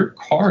Q2. Your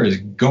car is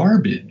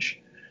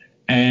garbage.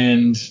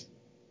 And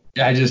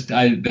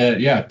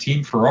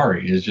Team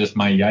Ferrari is just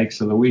my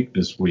yikes of the week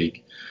this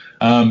week.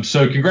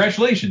 So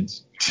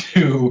congratulations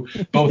to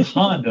both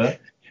Honda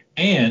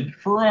and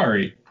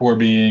Ferrari for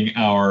being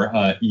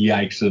our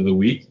yikes of the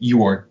week.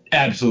 You are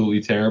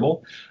absolutely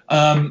terrible.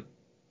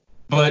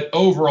 But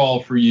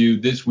overall for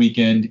you this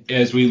weekend,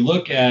 as we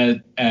look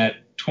at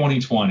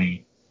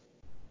 2020,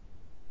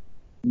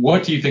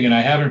 what do you think? And I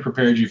haven't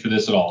prepared you for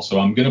this at all, so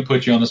I'm going to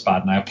put you on the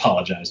spot, and I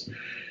apologize,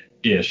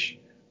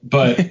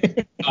 But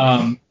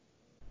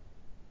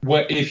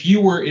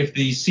if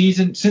the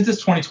season, since it's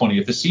 2020,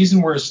 if the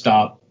season were to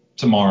stop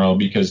tomorrow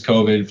because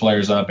COVID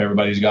flares up,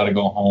 everybody's got to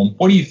go home,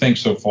 what do you think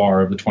so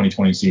far of the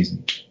 2020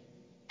 season?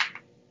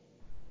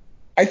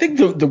 I think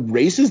the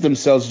races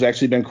themselves have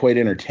actually been quite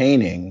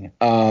entertaining.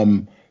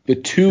 The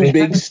two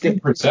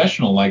big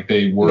processional like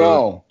they were 2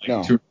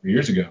 or 3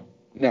 years ago.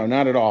 No,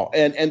 not at all.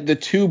 And the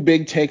two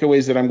big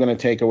takeaways that I'm going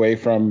to take away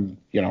from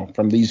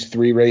these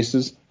 3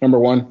 races. Number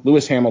one,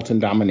 Lewis Hamilton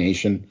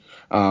domination.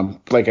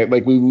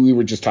 Like we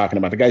were just talking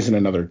about, the guy's in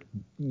another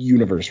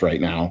universe right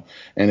now,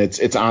 and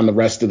it's on the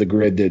rest of the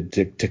grid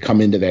to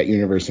come into that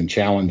universe and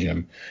challenge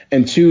him.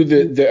 And 2,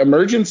 the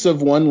emergence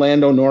of one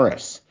Lando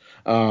Norris.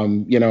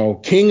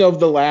 King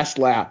of the last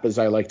lap, as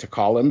I like to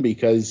call him,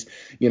 because,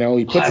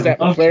 he puts that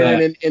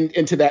McLaren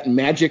into that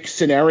magic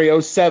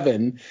scenario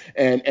 7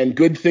 and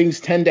good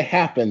things tend to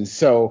happen.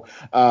 So,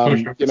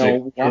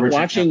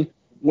 watching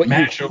what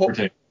Max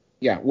overtake.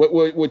 Yeah,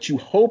 what you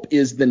hope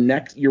is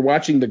you're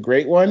watching the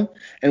great one,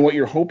 and what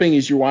you're hoping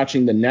is you're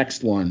watching the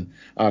next one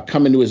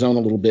come into his own a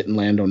little bit in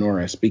Lando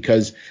Norris,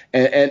 because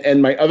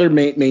and my other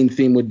main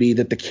theme would be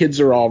that the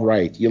kids are all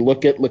right. You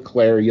look at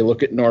Leclerc, you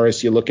look at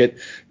Norris, you look at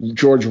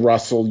George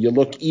Russell, you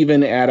look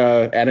even at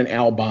an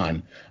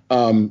Albon.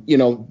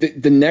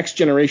 The next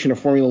generation of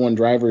Formula One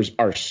drivers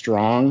are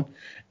strong,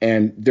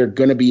 and they're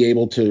going to be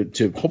able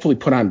to hopefully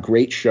put on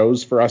great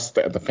shows for us,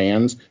 the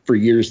fans, for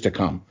years to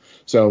come.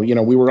 So,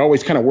 we were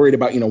always kind of worried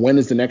about, when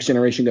is the next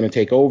generation going to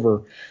take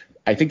over?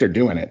 I think they're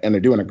doing it, and they're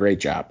doing a great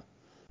job.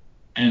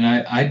 And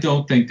I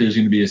don't think there's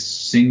going to be a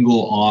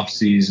single off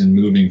season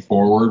moving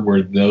forward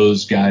where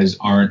those guys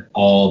aren't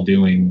all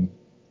doing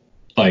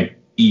like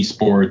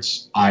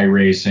esports,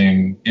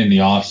 iRacing in the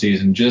off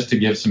season just to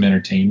give some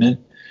entertainment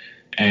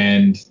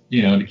and,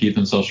 to keep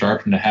themselves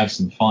sharp and to have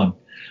some fun.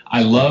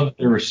 I love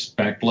their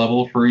respect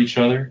level for each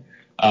other.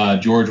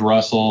 George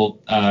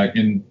Russell,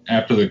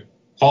 after the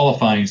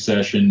qualifying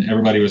session,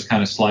 everybody was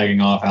kind of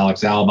slagging off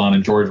Alex Albon,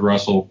 and George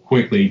Russell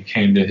quickly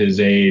came to his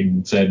aid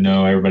and said,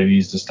 no, everybody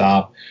needs to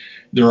stop.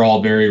 They're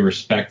all very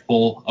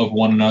respectful of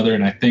one another,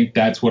 and I think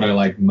that's what I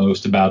like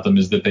most about them,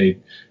 is that they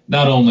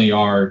not only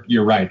are,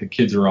 you're right, the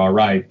kids are all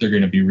right, they're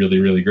going to be really,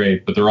 really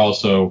great, but they're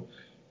also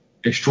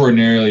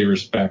extraordinarily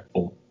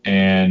respectful,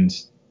 and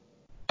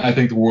I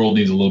think the world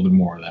needs a little bit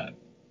more of that.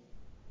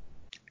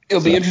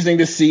 It'll be interesting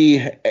to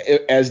see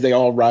as they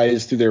all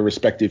rise through their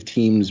respective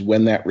teams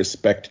when that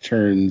respect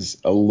turns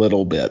a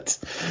little bit,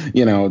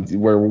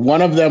 where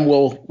one of them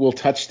will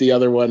touch the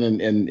other one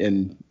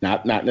and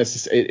not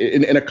necessarily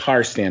in a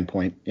car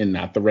standpoint in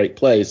not the right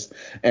place,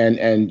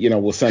 and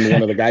we'll send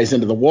one of the guys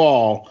into the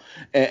wall,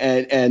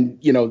 and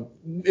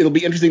it'll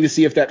be interesting to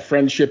see if that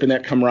friendship and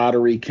that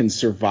camaraderie can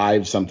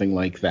survive something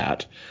like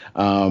that.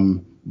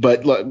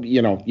 But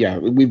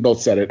we've both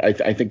said it.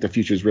 I think the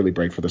future is really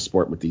bright for the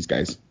sport with these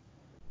guys.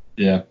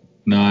 Yeah,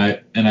 no,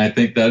 I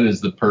think that is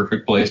the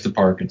perfect place to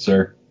park it,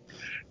 sir.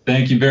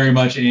 Thank you very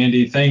much,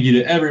 Andy. Thank you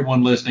to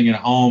everyone listening at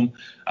home.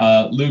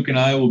 Luke and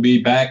I will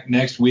be back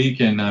next week,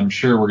 and I'm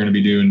sure we're going to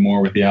be doing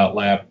more with the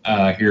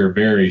Outlap here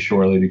very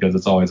shortly, because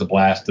it's always a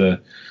blast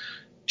to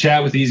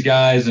chat with these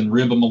guys and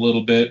rib them a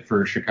little bit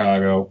for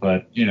Chicago.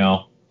 But,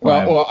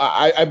 Well,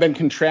 I've been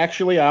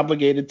contractually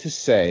obligated to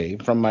say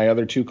from my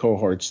other two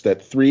cohorts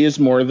that 3 is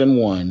more than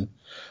 1.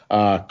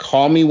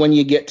 Call me when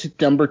you get to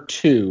number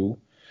 2.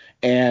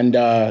 And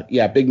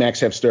Big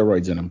Macs have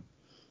steroids in them.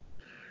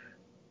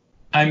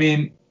 I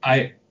mean,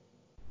 I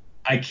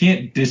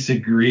can't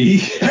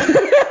disagree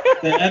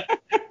with that.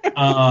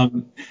 I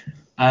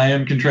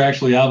am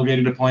contractually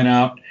obligated to point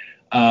out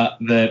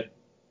that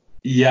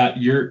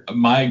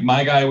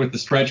my guy with the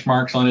stretch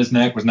marks on his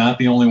neck was not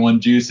the only one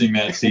juicing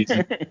that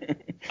season.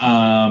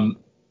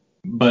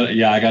 But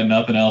I got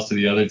nothing else to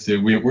the other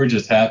two. We're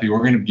just happy. We're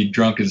going to be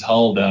drunk as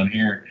hell down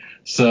here.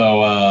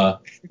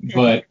 So,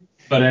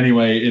 But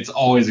anyway, it's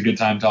always a good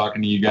time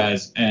talking to you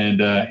guys.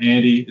 And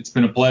Andy, it's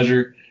been a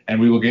pleasure, and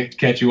we will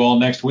catch you all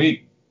next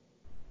week.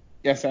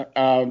 Yes.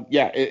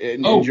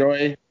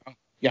 Enjoy.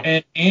 Yeah.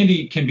 And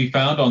Andy can be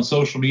found on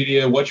social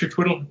media. What's your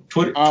Twitter?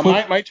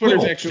 My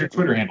Twitter's actually your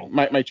Twitter handle.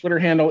 My Twitter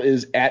handle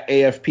is at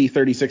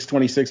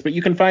AFP3626, but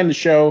you can find the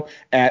show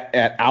at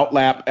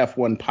Outlap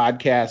F1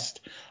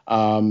 Podcast.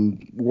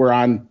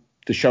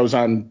 The show's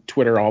on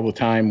Twitter all the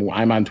time.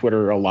 I'm on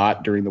Twitter a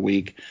lot during the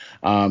week.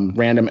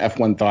 Random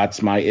F1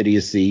 thoughts, my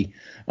idiocy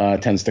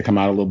tends to come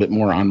out a little bit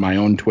more on my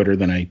own Twitter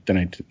than I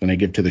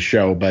give to the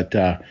show. But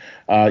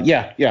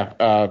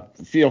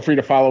feel free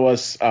to follow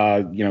us.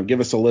 Give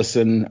us a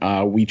listen.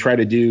 We try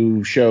to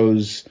do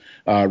shows,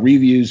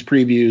 reviews,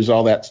 previews,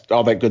 all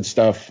that good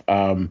stuff.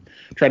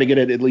 Try to get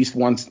it at least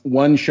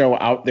one show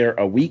out there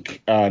a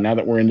week. Now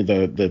that we're into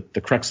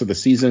the crux of the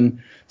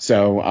season.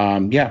 So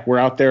we're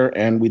out there,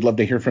 and we'd love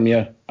to hear from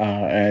you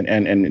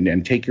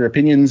and take your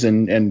opinions,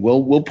 and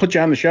we'll put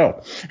you on the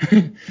show.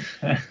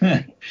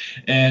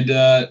 And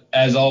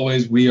as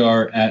always, we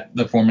are at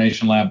the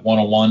Formation Lab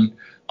 101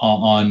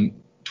 on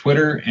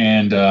Twitter,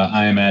 and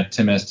I am at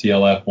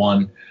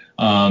TimSTLF1.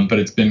 But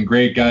it's been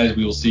great, guys.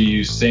 We will see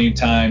you same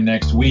time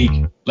next week.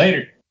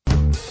 Later.